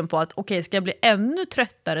inte sugen på att okej, ska jag bli ännu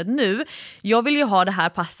tröttare nu? Jag vill ju ha det här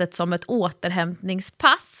passet som ett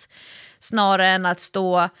återhämtningspass snarare än att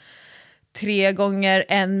stå 3 gånger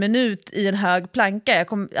 1 minut i en hög planka. Jag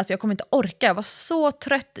kommer inte orka. Jag var så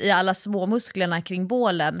trött i alla små musklerna kring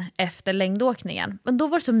bålen efter längdåkningen. Men då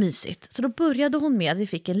var det så mysigt. Så då började hon med att vi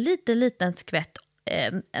fick en liten skvätt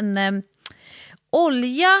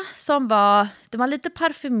olja som var lite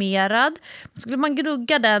parfymerad. Så skulle man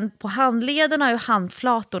grugga den på handlederna och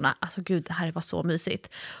handflatorna. Alltså gud, det här var så mysigt.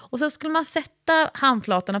 Och så skulle man sätta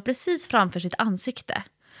handflatorna precis framför sitt ansikte.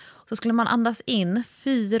 Så skulle man andas in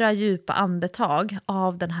 4 djupa andetag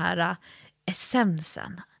av den här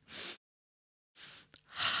essensen.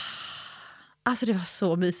 Alltså det var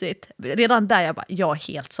så mysigt. Redan där jag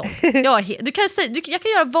är helt såld. Jag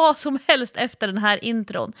kan göra vad som helst efter den här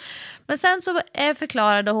intron. Men sen så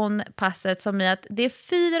förklarade hon passet som i att det är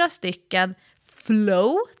 4 stycken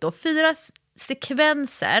flow, då 4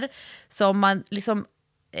 sekvenser som man liksom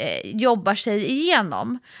jobbar sig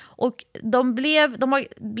igenom. Och de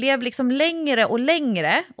blev liksom längre och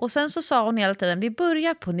längre. Och sen så sa hon hela tiden, vi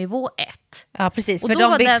börjar på nivå 1. Ja, precis, för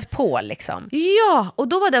de byggs på liksom. Ja, och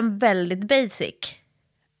då var den väldigt basic.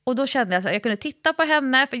 Och då kände jag att jag kunde titta på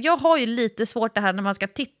henne. För jag har ju lite svårt det här när man ska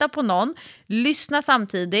titta på någon, lyssna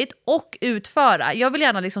samtidigt och utföra. Jag vill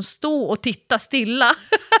gärna liksom stå och titta stilla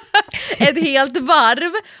ett helt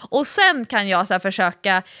varv. Och sen kan jag så här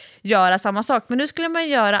försöka göra samma sak. Men nu skulle man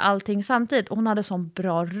göra allting samtidigt. Och hon hade sån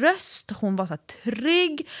bra röst. Hon var så här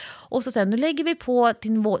trygg. Och så sen, nu lägger vi på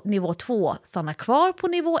till nivå 2. Stanna kvar på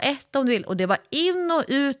nivå 1 om du vill. Och det var in och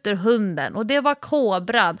ut ur hunden. Och det var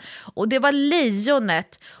kobran. Och det var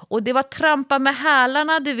lejonet. Och det var trampa med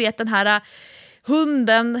hälarna. Du vet den här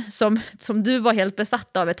hunden som du var helt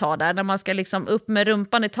besatt av ett tag där. När man ska liksom upp med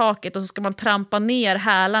rumpan i taket och så ska man trampa ner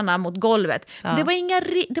hälarna mot golvet. Ja. Det var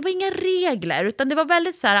inga regler utan det var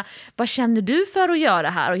väldigt så här, vad känner du för att göra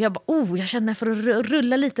här? Och jag bara, jag känner för att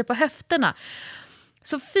rulla lite på höfterna.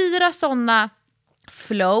 Så 4 sådana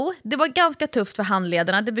flow. Det var ganska tufft för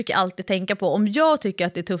handlederna. Det brukar jag alltid tänka på. Om jag tycker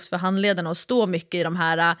att det är tufft för handlederna att stå mycket i de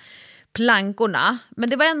här plankorna. Men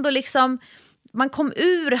det var ändå liksom, man kom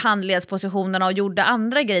ur handledspositionerna och gjorde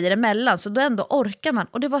andra grejer emellan. Så då ändå orkar man.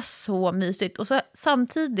 Och det var så mysigt. Och så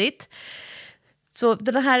samtidigt, så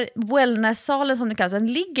den här wellness-salen som det kallas,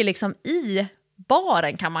 den ligger liksom i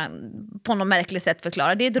baren kan man på något märkligt sätt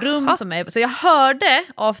förklara. Det är ett rum som är, så jag hörde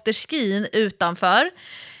afterskin utanför.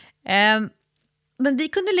 Men vi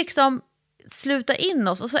kunde liksom sluta in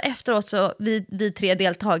oss och så efteråt så vi 3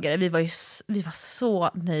 deltagare, vi var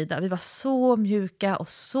så nöjda, vi var så mjuka och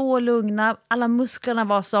så lugna, alla musklerna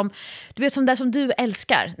var som, du vet som det som du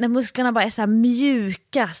älskar, när musklerna bara är så här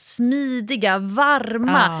mjuka, smidiga,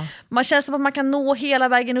 varma, man känner som att man kan nå hela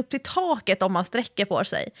vägen upp till taket om man sträcker på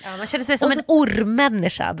sig. Ja, man känner sig som en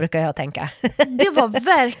ormmänniska brukar jag tänka. Det var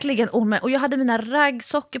verkligen ormen och jag hade mina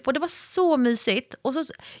raggsockor på, det var så mysigt och så,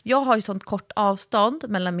 jag har ju sånt kort avstånd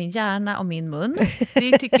mellan min hjärna och min mun.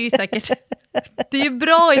 Det tycker ju säkert det är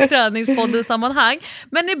bra i träningspoddens sammanhang,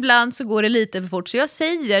 men ibland så går det lite för fort så jag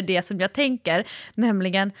säger det som jag tänker,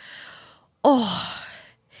 nämligen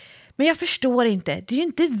men jag förstår inte, det är ju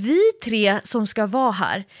inte vi 3 som ska vara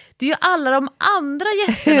här. Det är ju alla de andra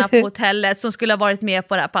gästerna på hotellet som skulle ha varit med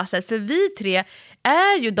på det här passet. För vi 3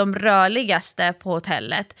 är ju de rörligaste på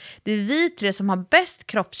hotellet. Det är vi 3 som har bäst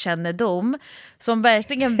kroppskännedom. Som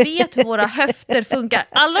verkligen vet hur våra höfter funkar.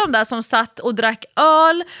 Alla de där som satt och drack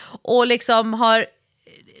öl och liksom har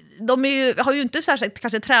ju inte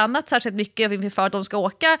kanske tränat särskilt mycket för att de ska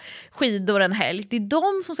åka skidor en helg. Det är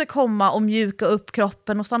de som ska komma och mjuka upp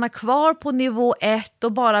kroppen och stanna kvar på nivå 1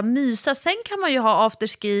 och bara mysa. Sen kan man ju ha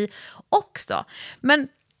afterski också. Men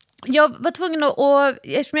jag var tvungen att,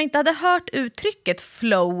 eftersom jag inte hade hört uttrycket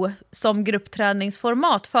flow som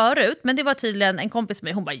gruppträningsformat förut, men det var tydligen en kompis med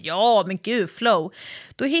mig, hon bara, ja men gud, flow.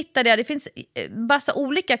 Då hittade jag, det finns massa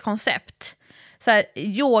olika koncept. så här,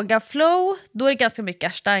 yoga flow, då är det ganska mycket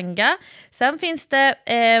ashtanga. Sen finns det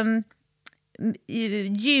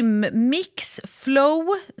gymmix flow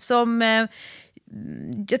som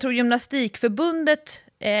jag tror Gymnastikförbundet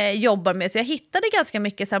jobbar med. Så jag hittade ganska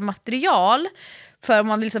mycket så här material för om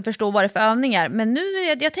man vill liksom förstå vad det är för övningar. Men nu,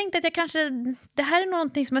 jag tänkte att det här är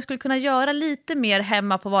någonting som jag skulle kunna göra lite mer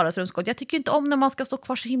hemma på vardagsrumsgolvet. Jag tycker inte om när man ska stå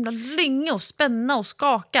kvar så himla länge och spänna och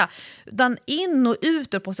skaka. Utan in och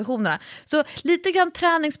ut ur positionerna. Så lite grann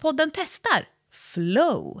träningspodden testar.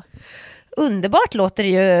 Flow. Underbart låter det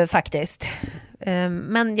ju faktiskt.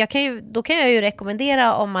 Men då kan jag ju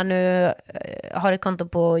rekommendera om man nu har ett konto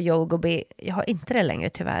på Yogobi. Jag har inte det längre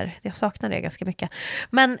tyvärr. Jag saknar det ganska mycket.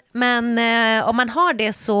 Men om man har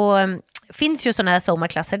det så finns ju sådana här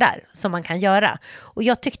Soma-klasser där som man kan göra. Och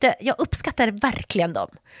jag uppskattar verkligen dem.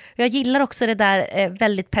 Jag gillar också det där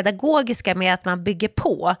väldigt pedagogiska med att man bygger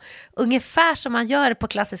på. Ungefär som man gör på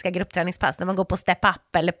klassiska gruppträningspass när man går på step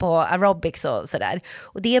up eller på aerobics och sådär.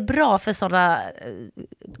 Och det är bra för sådana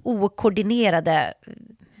okoordinerade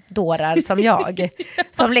dårar som jag.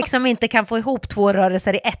 Som liksom inte kan få ihop 2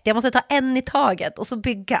 rörelser i ett. Jag måste ta en i taget och så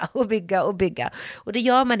bygga och bygga och bygga. Och det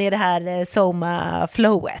gör man i det här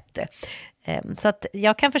Soma-flowet. Så att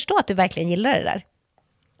jag kan förstå att du verkligen gillar det där.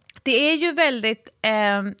 Det är ju väldigt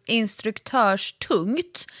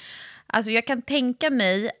instruktörstungt. Alltså jag kan tänka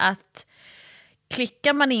mig att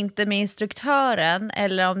klickar man inte med instruktören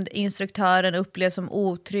eller om instruktören upplevs som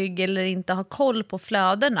otrygg eller inte har koll på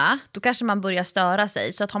flödena, då kanske man börjar störa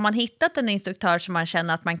sig. Så att har man hittat en instruktör som man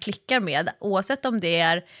känner att man klickar med, oavsett om det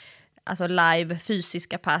är alltså live,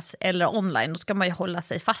 fysiska pass eller online, då ska man ju hålla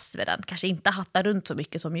sig fast vid den. Kanske inte hatta runt så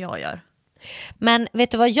mycket som jag gör. Men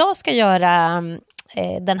vet du vad jag ska göra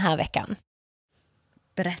den här veckan?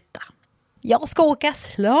 Berätta. Jag ska åka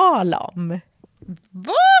slalom.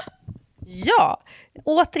 Va? Ja,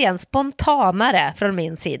 återigen spontanare från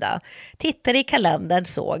min sida. Tittade i kalendern,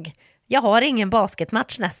 såg. Jag har ingen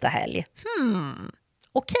basketmatch nästa helg.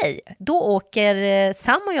 Okej, då åker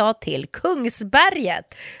Sam och jag till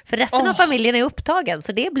Kungsberget. För resten av familjen är upptagen,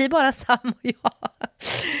 så det blir bara Sam och jag.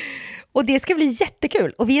 Och det ska bli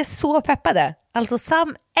jättekul. Och vi är så peppade. Alltså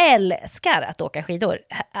Sam älskar att åka skidor.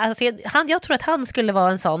 Alltså, jag tror att han skulle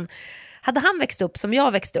vara en sån. Hade han växt upp som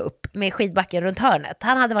jag växte upp med skidbacken runt hörnet,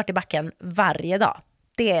 han hade varit i backen varje dag.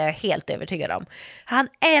 Det är jag helt övertygad om. Han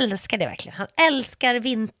älskar det verkligen. Han älskar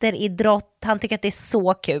vinteridrott. Han tycker att det är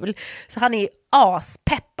så kul. Så han är ju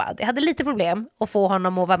aspeppad. Jag hade lite problem att få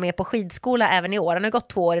honom att vara med på skidskola även i år. Han har gått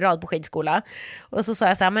 2 år i rad på skidskola. Och så sa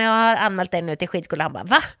jag så här, men jag har anmält dig nu till skidskola. Han bara,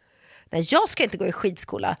 va? Nej, jag ska inte gå i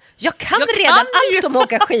skidskola. Jag kan redan allt om att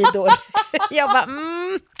åka skidor. Jag bara,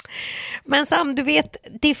 Men Sam, du vet,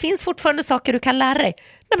 det finns fortfarande saker du kan lära dig.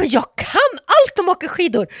 Nej, men jag kan allt om att åka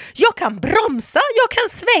skidor. Jag kan bromsa, jag kan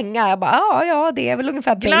svänga. Jag bara, ja, det är väl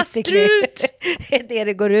ungefär basically det är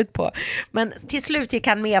det går ut på. Men till slut gick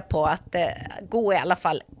han med på att gå i alla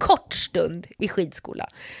fall kort stund i skidskola.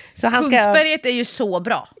 Så Kungsberget är ju så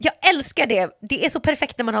bra. Jag älskar det. Det är så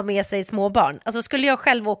perfekt när man har med sig små barn. Alltså skulle jag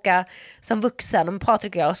själv åka som vuxen, om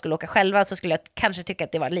Patrik och jag skulle åka själva, så skulle jag kanske tycka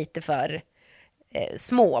att det var lite för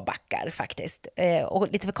små backar faktiskt, och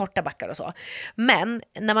lite för korta backar och så. Men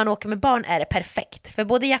när man åker med barn är det perfekt. För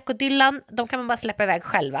både Jack och Dylan, de kan man bara släppa iväg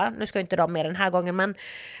själva. Nu ska inte de med den här gången, men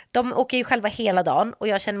de åker ju själva hela dagen. Och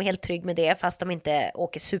jag känner mig helt trygg med det, fast de inte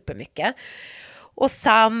åker supermycket. Och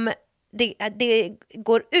Sam, det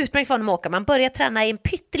går utmärkt för honom att åka. Man börjar träna i en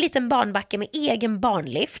pytteliten barnbacke med egen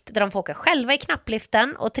barnlift, där de får åka själva i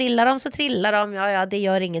knappliften. Och trillar de så trillar de, ja det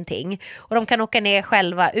gör ingenting. Och de kan åka ner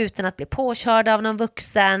själva utan att bli påkörda av någon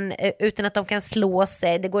vuxen, utan att de kan slå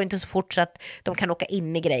sig. Det går inte så fort så att de kan åka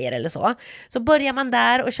in i grejer eller så. Så börjar man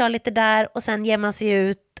där och kör lite där, och sen ger man sig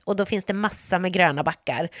ut. Och då finns det massa med gröna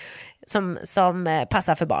backar som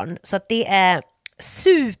passar för barn. Så att det är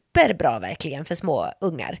superbra verkligen för små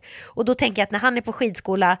ungar. Och då tänker jag att när han är på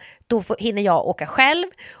skidskola, då hinner jag åka själv.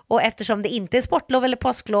 Och eftersom det inte är sportlov eller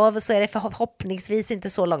påsklov, så är det förhoppningsvis inte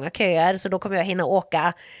så långa köer. Så då kommer jag hinna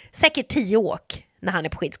åka säkert 10 åk när han är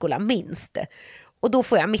på skidskola, minst. Och då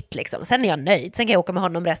får jag mitt liksom. Sen är jag nöjd. Sen kan jag åka med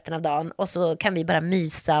honom resten av dagen. Och så kan vi bara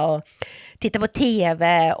mysa och titta på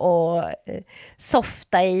tv och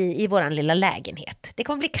softa i våran lilla lägenhet. Det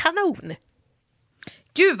kommer bli kanon.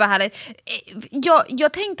 Gud vad härligt.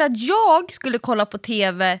 Jag tänkte att jag skulle kolla på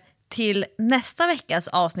tv till nästa veckas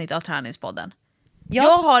avsnitt av Träningspodden. Ja.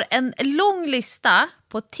 Jag har en lång lista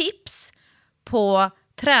på tips på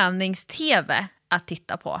tränings-tv att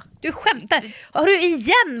titta på. Du skämtar. Har du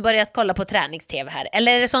igen börjat kolla på tränings-tv här?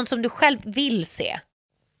 Eller är det sånt som du själv vill se?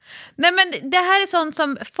 Nej, men det här är sånt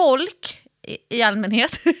som folk i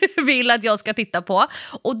allmänhet vill att jag ska titta på.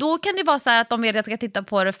 Och då kan det vara så här att de vill att jag ska titta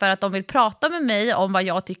på det för att de vill prata med mig om vad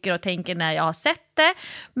jag tycker och tänker när jag har sett det.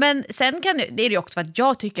 Men sen kan det är det också för att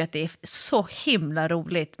jag tycker att det är så himla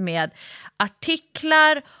roligt med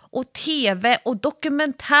artiklar och tv och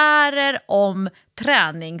dokumentärer om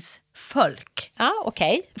träningsfolk. Ja,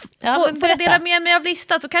 okej. Ja, får jag dela med mig av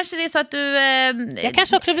listan så kanske det är så att du... jag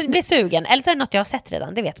kanske också blir sugen. Eller så är det något jag har sett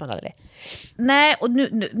redan, det vet man aldrig. Nej, och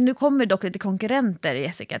nu kommer dock lite konkurrenter,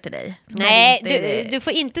 Jessica, till dig. Nej, du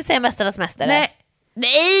får inte säga Mästarnas mästare.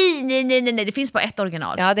 Nej, det finns bara ett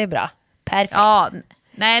original. Ja, det är bra. Perfekt. Ja,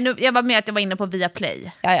 nej, jag var med att jag var inne på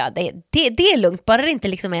Viaplay. Ja, det är lugnt, bara det inte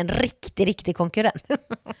liksom är en riktig konkurrent.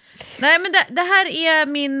 Nej, men det här är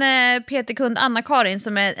min PT-kund Anna-Karin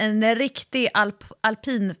som är en riktig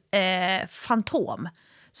alpin fantom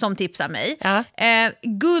som tipsar mig. Ja.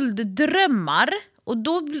 Gulddrömmar, och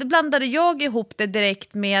då blandade jag ihop det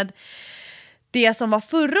direkt med det som var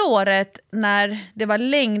förra året när det var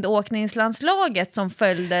längdåkningslandslaget som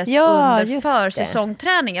följdes under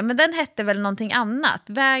försäsongträningen. Men den hette väl någonting annat.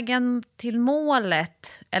 Vägen till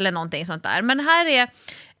målet eller någonting sånt där. Men här är,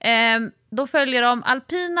 då följer de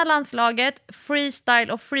alpina landslaget,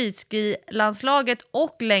 freestyle och freeski-landslaget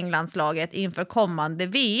och längdlandslaget inför kommande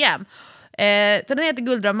VM. Så den heter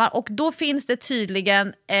Gulddrömmar och då finns det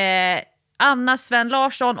tydligen... Anna Sven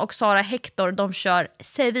Larsson och Sara Hector, de kör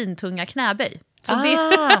svintunga knäböj. Så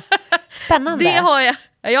spännande. Det har jag.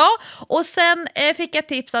 Ja, och sen fick jag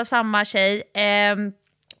tips av samma tjej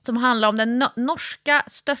som handlar om den norska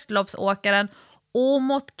störtloppsåkaren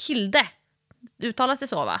Åmot Kilde. Uttalas det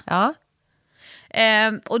så, va? Ja.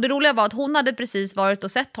 Och det roliga var att hon hade precis varit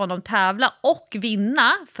och sett honom tävla och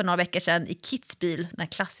vinna för några veckor sedan i Kitzbühel, den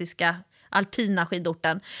klassiska alpina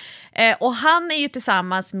skidorten. Och han är ju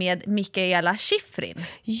tillsammans med Mikaela Shiffrin.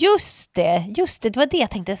 Just det var det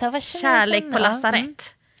jag tänkte. Så Kärlek på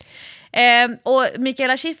lasarett. Och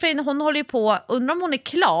Mikaela Shiffrin, hon håller ju på, undrar om hon är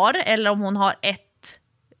klar eller om hon har ett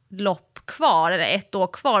lopp kvar eller ett år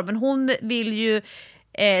kvar. Men hon vill ju,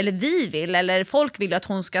 eller vi vill, eller folk vill ju att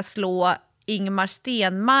hon ska slå Ingmar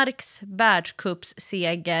Stenmarks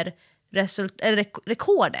världscupsseger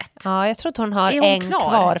rekordet. Ja, jag tror att hon har en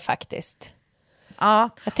kvar faktiskt. Ja.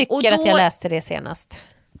 Jag tycker att jag läste det senast.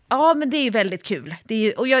 Ja, men det är ju väldigt kul. Det är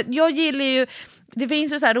ju, och jag gillar ju, det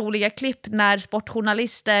finns ju så här roliga klipp när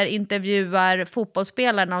sportjournalister intervjuar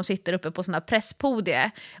fotbollsspelare när de sitter uppe på såna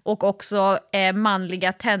presspodier och också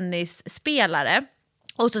manliga tennisspelare.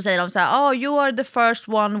 Och så säger de så här, you are the first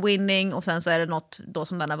one winning, och sen så är det något då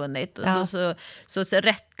som den har vunnit. Ja. Och då så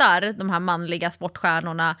rättar de här manliga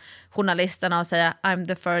sportstjärnorna journalisterna och säger I'm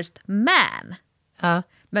the first man. Ja.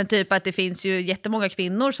 Men typ att det finns ju jättemånga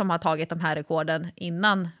kvinnor som har tagit de här rekorden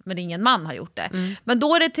innan, men ingen man har gjort det. Men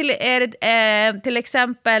då är det till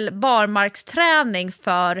exempel barmarksträning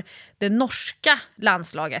för det norska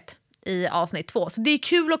landslaget i avsnitt 2. Så det är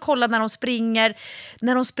kul att kolla när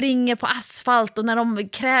de springer på asfalt och när de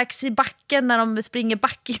kräks i backen, när de springer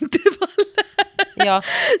backintervaller. Ja.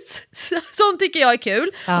 Sånt tycker jag är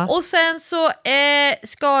kul. Ja. Och sen så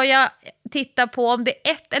ska jag titta på om det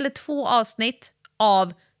är 1 eller 2 avsnitt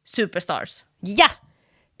av Superstars. Ja,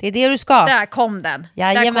 det är det du ska. Där kom den.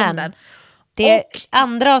 Jajamän. Där kom den. Det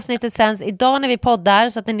andra avsnittet sänds idag när vi poddar,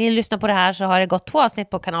 så att när ni lyssnar på det här så har det gått 2 avsnitt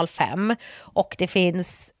på kanal 5 och det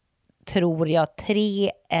finns, tror jag,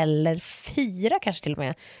 3 eller 4 kanske till och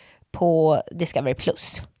med på Discovery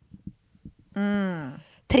Plus.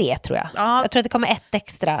 3 tror jag. Ja. Jag tror att det kommer 1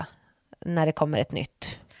 extra när det kommer ett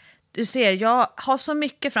nytt. Du ser, jag har så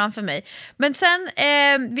mycket framför mig. Men sen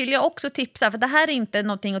vill jag också tipsa, för det här är inte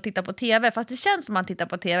någonting att titta på tv, fast det känns som man tittar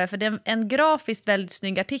på tv, för det är en grafiskt väldigt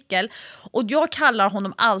snygg artikel. Och jag kallar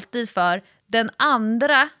honom alltid för den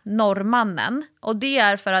andra norrmannen. Och det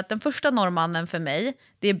är för att den första norrmannen för mig,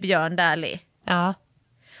 det är Björn Dählie. Ja.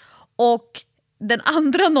 Och den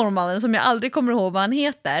andra norrmannen, som jag aldrig kommer ihåg vad han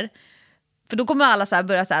heter, för då kommer alla så här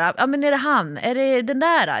börja så här, ja men är det han? Är det den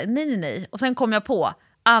där? Nej. Och sen kom jag på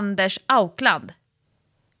Anders Aukland.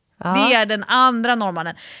 Ja. Det är den andra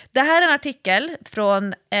norrmannen. Det här är en artikel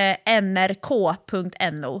från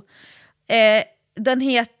nrk.no. Den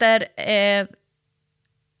heter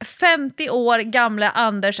 50 år gamla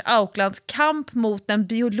Anders Auklands kamp mot den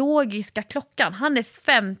biologiska klockan. Han är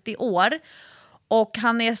 50 år och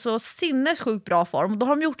han är så sinnessjukt bra form. Då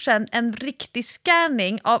har de gjort sen en riktig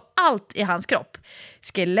scanning av allt i hans kropp.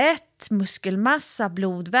 Skelett, muskelmassa,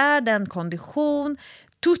 blodvärden, kondition,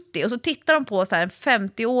 tutti. Och så tittar de på så här en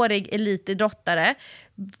 50-årig elitidrottare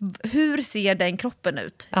hur ser den kroppen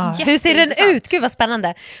ut? Ja, hur ser den ut? Gud vad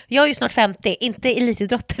spännande. Jag är ju snart 50, inte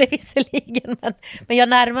elitidrottare visserligen, men jag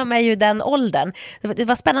närmar mig ju den åldern. Det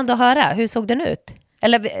var spännande att höra. Hur såg den ut?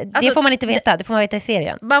 Eller det alltså, får man inte veta, det får man veta i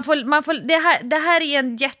serien. Det här är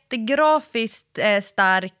en jättegrafiskt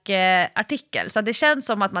stark artikel. Så det känns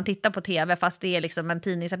som att man tittar på tv fast det är liksom en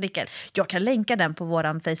tidningsartikel. Jag kan länka den på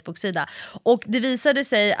våran Facebook-sida. Och det visade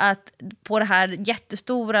sig att på det här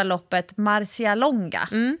jättestora loppet Marcialonga,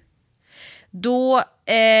 då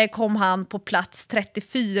kom han på plats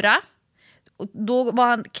 34. Och då var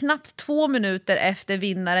han knappt 2 minuter efter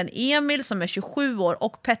vinnaren Emil som är 27 år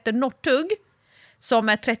och Petter Northug som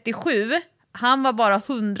är 37, han var bara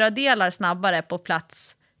 100-delar snabbare på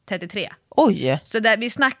plats 33. Oj! Så där, vi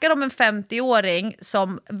snackar om en 50-åring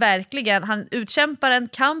som verkligen, han utkämpar en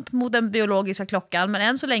kamp mot den biologiska klockan, men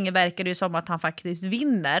än så länge verkar det ju som att han faktiskt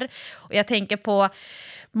vinner. Och jag tänker på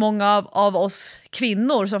många av oss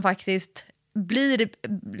kvinnor som faktiskt blir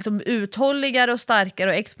liksom uthålligare och starkare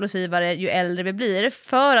och explosivare ju äldre vi blir,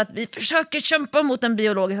 för att vi försöker kämpa mot den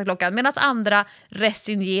biologiska klockan, medan andra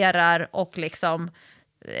resignerar och liksom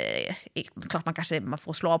klart man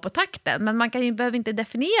får slå av på takten, men man behöver inte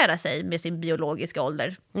definiera sig med sin biologiska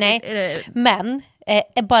ålder. Nej, men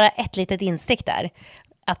bara ett litet instick där.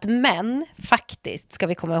 Att män faktiskt, ska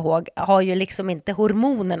vi komma ihåg, har ju liksom inte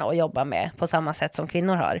hormonerna att jobba med på samma sätt som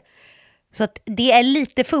kvinnor har. Så att det är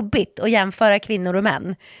lite fubbigt att jämföra kvinnor och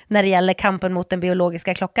män när det gäller kampen mot den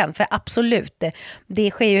biologiska klockan. För absolut,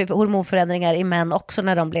 det sker ju hormonförändringar i män också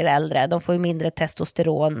när de blir äldre. De får ju mindre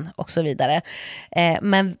testosteron och så vidare.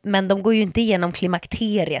 Men de går ju inte igenom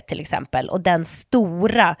klimakteriet till exempel. Och den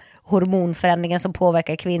stora hormonförändringen som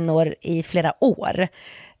påverkar kvinnor i flera år.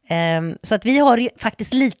 Så att vi har ju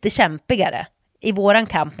faktiskt lite kämpigare i våran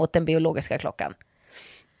kamp mot den biologiska klockan.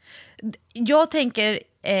 Jag tänker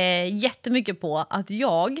jättemycket på att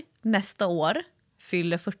jag nästa år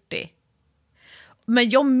fyller 40. Men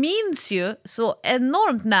jag minns ju så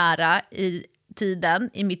enormt nära i tiden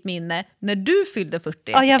i mitt minne när du fyllde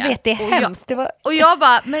 40. Ja, jag vet, det är hemskt. Och jag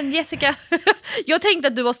bara, men Jessica, jag tänkte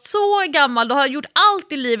att du var så gammal, du har gjort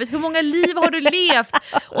allt i livet, hur många liv har du levt?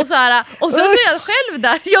 Och så här, och så är jag själv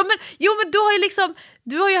där. Jo men du har ju liksom,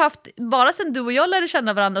 du har ju haft, bara sen du och jag lärde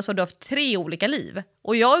känna varandra så har du haft 3 olika liv.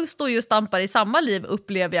 Och jag står ju och stampar i samma liv,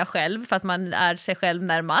 upplever jag själv, för att man är sig själv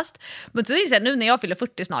närmast. Men så är det nu när jag fyller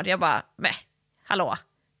 40 snart, jag bara, hallå,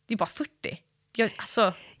 det är bara 40.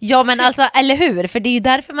 Ja, men alltså, eller hur? För det är ju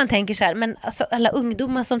därför man tänker så här, men alltså, alla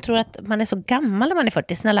ungdomar som tror att man är så gammal när man är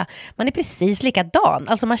 40, snälla, man är precis likadan.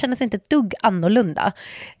 Alltså man känner sig inte ett dugg annorlunda.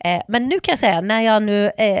 Men nu kan jag säga, när jag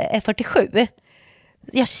nu är 47,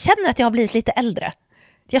 jag känner att jag har blivit lite äldre.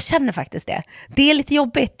 Jag känner faktiskt det. Det är lite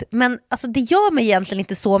jobbigt, men alltså, det gör mig egentligen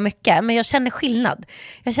inte så mycket. Men jag känner skillnad.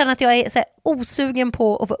 Jag känner att jag är så här, osugen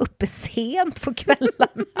på att vara uppe sent på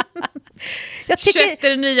kvällarna. 21 är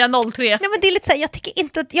det nya 03. Nej, men det är lite så här, jag tycker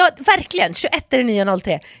inte att, verkligen, 21 är det nya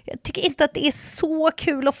 03. Jag tycker inte att det är så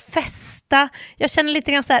kul att festa. Jag känner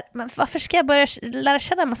lite grann så här, men varför ska jag börja lära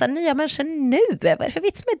känna en massa nya människor nu? Vad är det för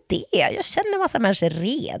vits med det? Jag känner en massa människor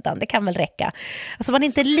redan, det kan väl räcka. Alltså man är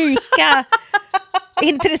inte lika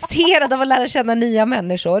intresserad av att lära känna nya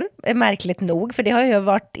människor, märkligt nog, för det har jag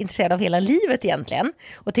varit intresserad av hela livet egentligen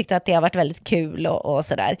och tyckte att det har varit väldigt kul och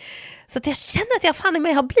sådär. Så att jag känner att jag fan i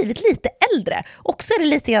mig har blivit lite äldre. Och så är det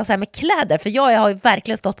lite grann så här med kläder, för jag har ju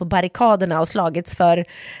verkligen stått på barrikaderna och slagits för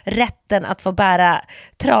rätten att få bära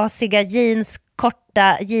trasiga jeans,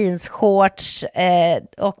 korta jeansshorts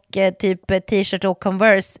och typ t-shirt och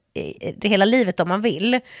Converse hela livet om man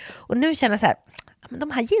vill. Och nu känner jag så här, men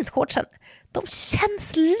de här jeansshortsen, de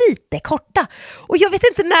känns lite korta. Och jag vet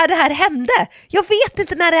inte när det här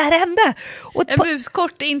hände. Och en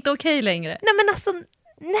buskort är inte okej längre. Nej, men alltså,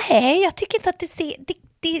 nej, jag tycker inte att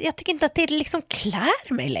jag tycker inte att det liksom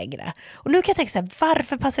klär mig längre. Och nu kan jag tänka så här,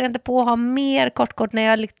 varför passar jag inte på att ha mer kortkort när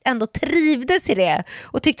jag ändå trivdes i det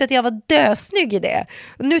och tyckte att jag var dösnygg i det.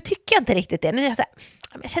 Och nu tycker jag inte riktigt det. Nu är jag så här,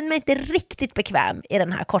 jag känner mig inte riktigt bekväm i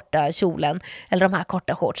den här korta kjolen eller de här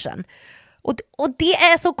korta shortsen. Och det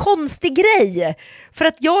är så konstig grej. För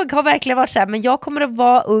att jag har verkligen varit så här, men jag kommer att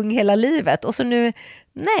vara ung hela livet. Och så nu,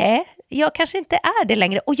 nej, jag kanske inte är det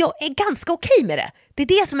längre. Och jag är ganska okej med det. Det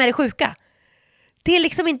är det som är det sjuka. Det är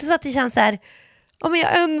liksom inte så att det känns så här, men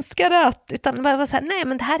jag önskar att, utan bara så här, nej,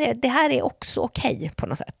 men det här är också okej på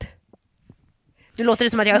något sätt. Nu låter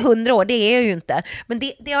det som att jag är 100 år, det är jag ju inte. Men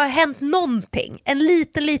det har hänt någonting. En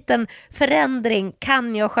liten förändring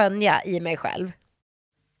kan jag skönja i mig själv.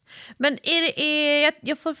 Men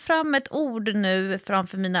jag får fram ett ord nu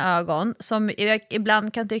framför mina ögon som jag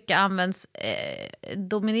ibland kan tycka används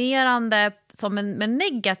dominerande som en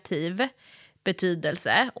negativ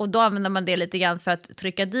betydelse, och då använder man det lite grann för att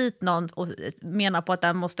trycka dit någon och menar på att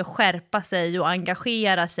den måste skärpa sig och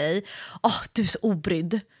engagera sig. Du är så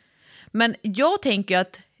obrydd. Men jag tänker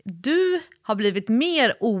att du har blivit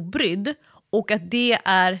mer obrydd och att det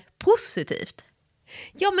är positivt.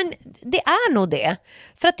 Ja, men det är nog det.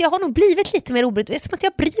 För att jag har nog blivit lite mer obrydd. Det är som att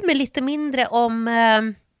jag bryr mig lite mindre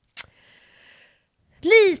om...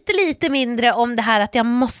 Lite mindre om det här att jag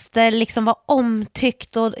måste liksom vara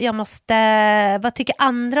omtyckt och jag måste, vad tycker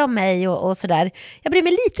andra om mig och sådär. Jag bryr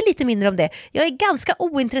mig lite mindre om det. Jag är ganska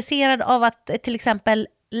ointresserad av att till exempel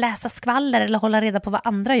läsa skvaller eller hålla reda på vad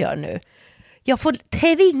andra gör nu. Jag får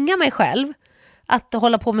tvinga mig själv att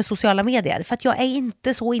hålla på med sociala medier för att jag är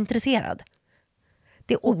inte så intresserad.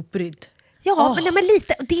 Det är obrydd. Ja, men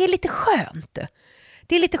det är lite skönt.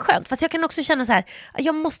 Det är lite skönt, fast jag kan också känna så här,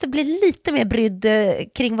 jag måste bli lite mer brydd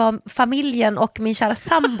kring vad familjen och min kära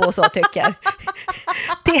sambo och så tycker.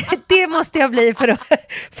 Det måste jag bli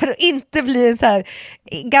för att inte bli en så här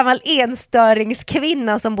gammal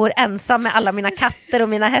enstöringskvinna som bor ensam med alla mina katter och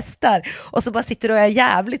mina hästar och så bara sitter och är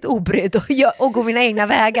jävligt obrydd och går mina egna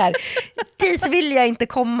vägar. Dit vill jag inte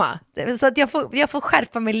komma. Så att jag får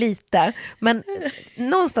skärpa mig lite, men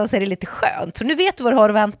någonstans är det lite skönt. Så nu vet du vad du har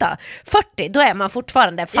att vänta. 40, då är man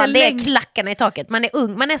fortfarande, det är klackarna i taket. Man är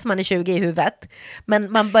ung, man är som man är 20 i huvudet,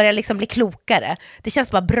 men man börjar liksom bli klokare. Det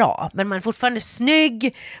känns bara bra, men man är fortfarande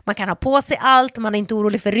snygg, man kan ha på sig allt, man är inte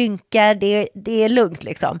orolig för rynkor, det är lugnt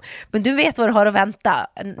liksom. Men du vet vad du har att vänta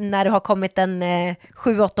när du har kommit en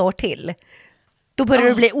 7-8 år till. Då börjar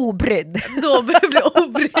du bli obrydd. Då börjar du bli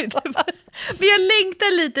obrydd. Men jag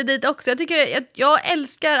längtar lite dit också. Jag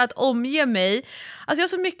älskar att omge mig. Alltså jag har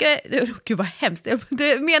så mycket... Gud vad hemskt.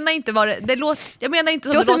 Jag menar inte vad det låter. Jag menar inte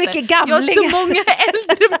som det låter. Mycket gamlingar. Jag har så många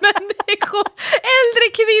äldre människor, äldre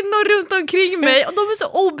kvinnor runt omkring mig. Och de är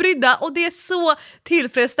så obrydda och det är så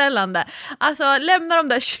tillfredsställande. Alltså lämna de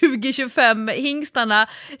där 20-25 hingstarna,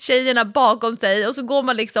 tjejerna bakom sig och så går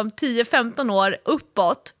man liksom 10-15 år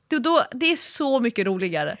uppåt. Det är så mycket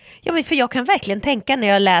roligare. Ja, men för jag kan verkligen tänka när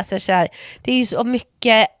jag läser så här, det är ju så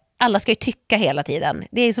mycket, alla ska ju tycka hela tiden.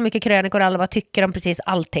 Det är så mycket krönikor, alla bara tycker om precis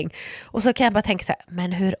allting. Och så kan jag bara tänka så här,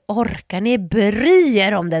 men hur orkar ni bry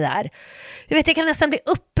er om det där? Jag kan nästan bli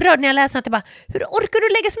upprörd när jag läser att jag bara, hur orkar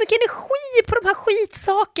du lägga så mycket energi på de här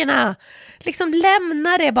skitsakerna? Liksom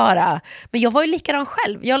lämna det bara. Men jag var ju likadan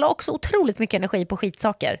själv. Jag la också otroligt mycket energi på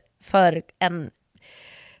skitsaker för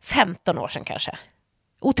 15 år sedan kanske.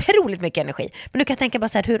 Otroligt mycket energi. Men nu kan jag tänka bara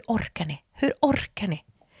så här, hur orkar ni?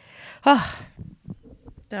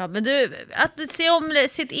 Ja, men du, att se om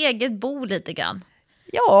sitt eget bo lite grann.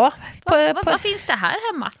 Ja. Vad finns det här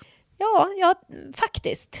hemma? Ja,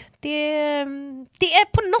 faktiskt. Det är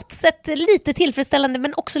på något sätt lite tillfredsställande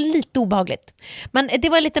men också lite obehagligt. Men det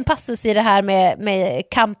var en liten passus i det här med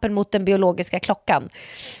kampen mot den biologiska klockan.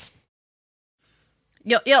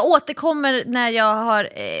 Jag återkommer när jag har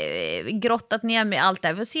grottat ner mig allt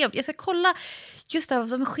där. Jag ska kolla just det här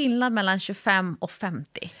som är skillnad mellan 25 och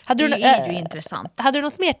 50. Det är ju intressant. Hade du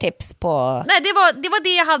något mer tips på? Nej, det var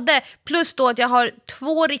det jag hade. Plus då att jag har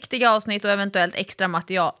 2 riktiga avsnitt och eventuellt extra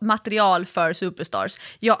material för Superstars.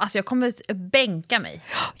 Jag kommer bänka mig.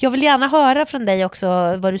 Jag vill gärna höra från dig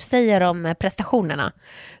också vad du säger om prestationerna.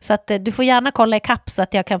 Så att du får gärna kolla i kapp så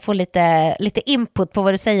att jag kan få lite input på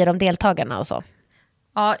vad du säger om deltagarna och så.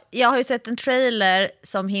 Ja, jag har ju sett en trailer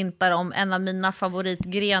som hintar om en av mina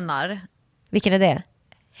favoritgrenar. Vilken är det?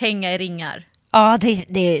 Hänga i ringar. Ja, det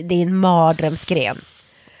är en mardrömsgren.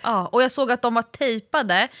 Ja, och jag såg att de var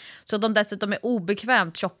tejpade så att de dessutom är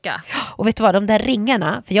obekvämt tjocka. Och vet du vad, de där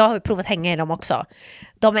ringarna, för jag har ju provat hänga i dem också.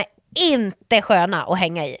 De är inte sköna att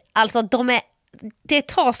hänga i. Alltså det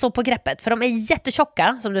tar så på greppet, för de är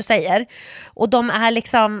jättetjocka som du säger. Och de är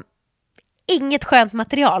liksom inget skönt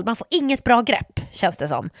material, man får inget bra grepp känns det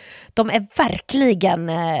som. De är verkligen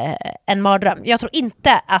en mardröm. Jag tror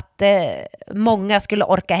inte att många skulle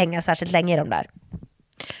orka hänga särskilt länge i de där.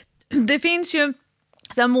 Det finns ju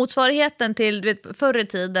så här, motsvarigheten till förr i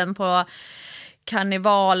tiden på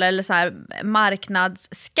karneval eller så här,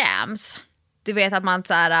 marknadsscams. Du vet att man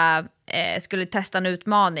så här, skulle testa en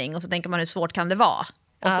utmaning och så tänker man hur svårt kan det vara?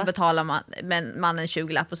 Och så betalar man en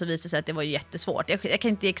 20-lapp och så visar det sig att det var ju jättesvårt. Jag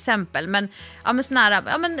kan inte ge exempel, men såna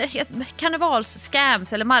här,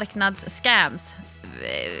 karnevalsscams eller marknadsscams,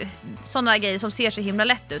 sådana grejer som ser så himla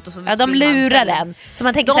lätt ut. Och så de lurar en. Så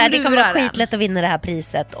man tänker så här, det kommer vara skitlätt att vinna det här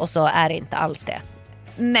priset och så är det inte alls det.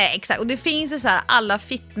 Nej, exakt. Och det finns ju så här alla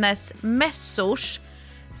fitnessmässors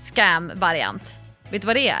scam-variant. Vet du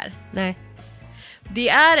vad det är? Nej. Det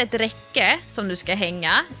är ett räcke som du ska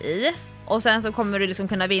hänga i. Och sen så kommer du liksom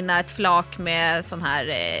kunna vinna ett flak med sån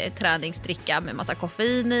här träningsdricka med massa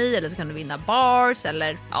koffein i. Eller så kan du vinna bars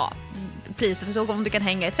eller priser för så om du kan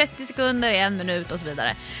hänga i 30 sekunder, i 1 minut och så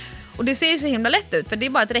vidare. Och det ser ju så himla lätt ut för det är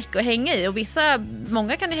bara ett räcke att hänga i. Och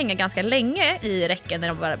många kan ju hänga ganska länge i räcken när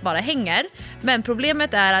de bara hänger. Men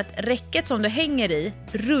problemet är att räcket som du hänger i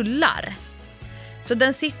rullar. Så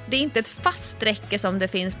det är inte ett fast räcke som det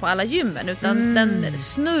finns på alla gymmen utan den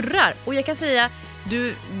snurrar. Och jag kan säga, det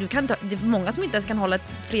är många som inte ens kan hålla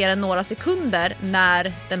fler än några sekunder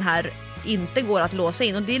när den här inte går att låsa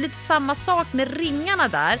in. Och det är lite samma sak med ringarna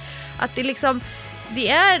där. Att det liksom, det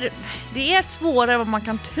är svårare än vad man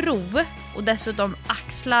kan tro. Och dessutom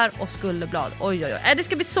axlar och skulderblad. Oj. Det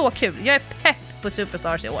ska bli så kul. Jag är pepp på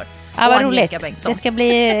Superstars i år. Ja, vad roligt. Det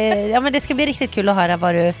ska bli riktigt kul att höra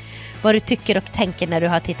vad du tycker och tänker när du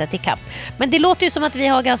har tittat i kapp. Men det låter ju som att vi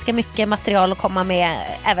har ganska mycket material att komma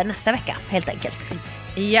med även nästa vecka, helt enkelt.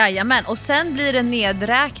 Jajamän, och sen blir det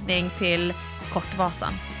nedräkning till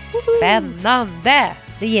Kortvasan. Spännande!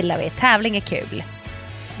 Det gillar vi. Tävling är kul.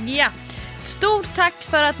 Ja. Stort tack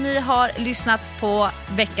för att ni har lyssnat på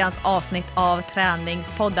veckans avsnitt av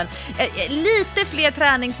Träningspodden. Lite fler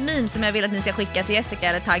träningsmemes som jag vill att ni ska skicka till Jessica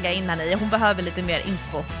eller tagga in henne i. Hon behöver lite mer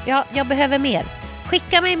inspo. Ja, jag behöver mer.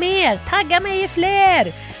 Skicka mig mer. Tagga mig i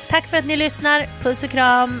fler. Tack för att ni lyssnar. Puss och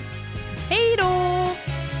kram. Hej då!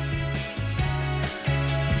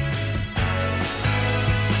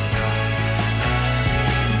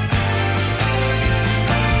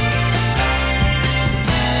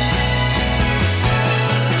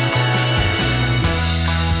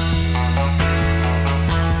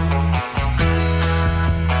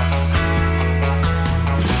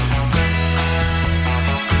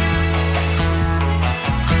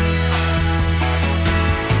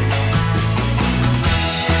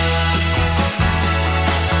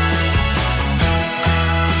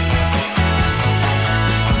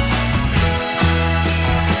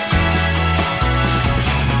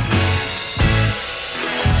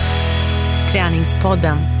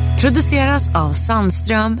 Träningspodden produceras av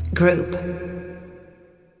Sandström Group.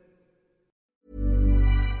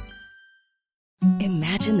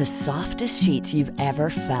 Imagine the softest sheets you've ever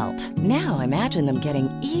felt. Now imagine them getting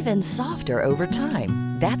even softer over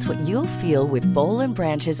time. That's what you'll feel with Boll &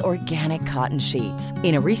 Branch's organic cotton sheets.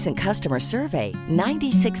 In a recent customer survey,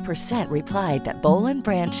 96% replied that Boll &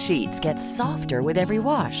 Branch sheets get softer with every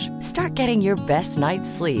wash. Start getting your best night's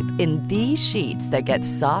sleep in these sheets that get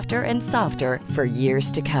softer and softer for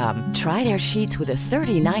years to come. Try their sheets with a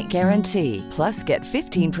 30-night guarantee. Plus, get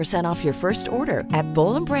 15% off your first order at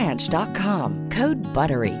bollandbranch.com. Code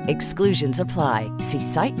BUTTERY. Exclusions apply. See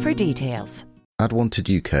site for details. AdWanted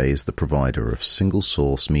UK is the provider of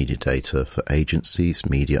single-source media data for agencies,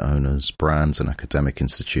 media owners, brands and academic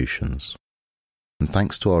institutions. And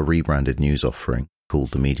thanks to our rebranded news offering,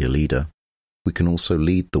 called The Media Leader, we can also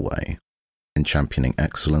lead the way in championing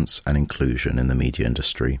excellence and inclusion in the media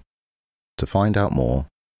industry. To find out more,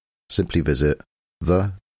 simply visit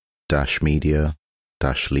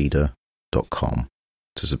the-media-leader.com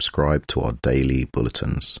to subscribe to our daily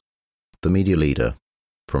bulletins. The Media Leader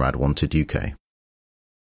from AdWanted UK.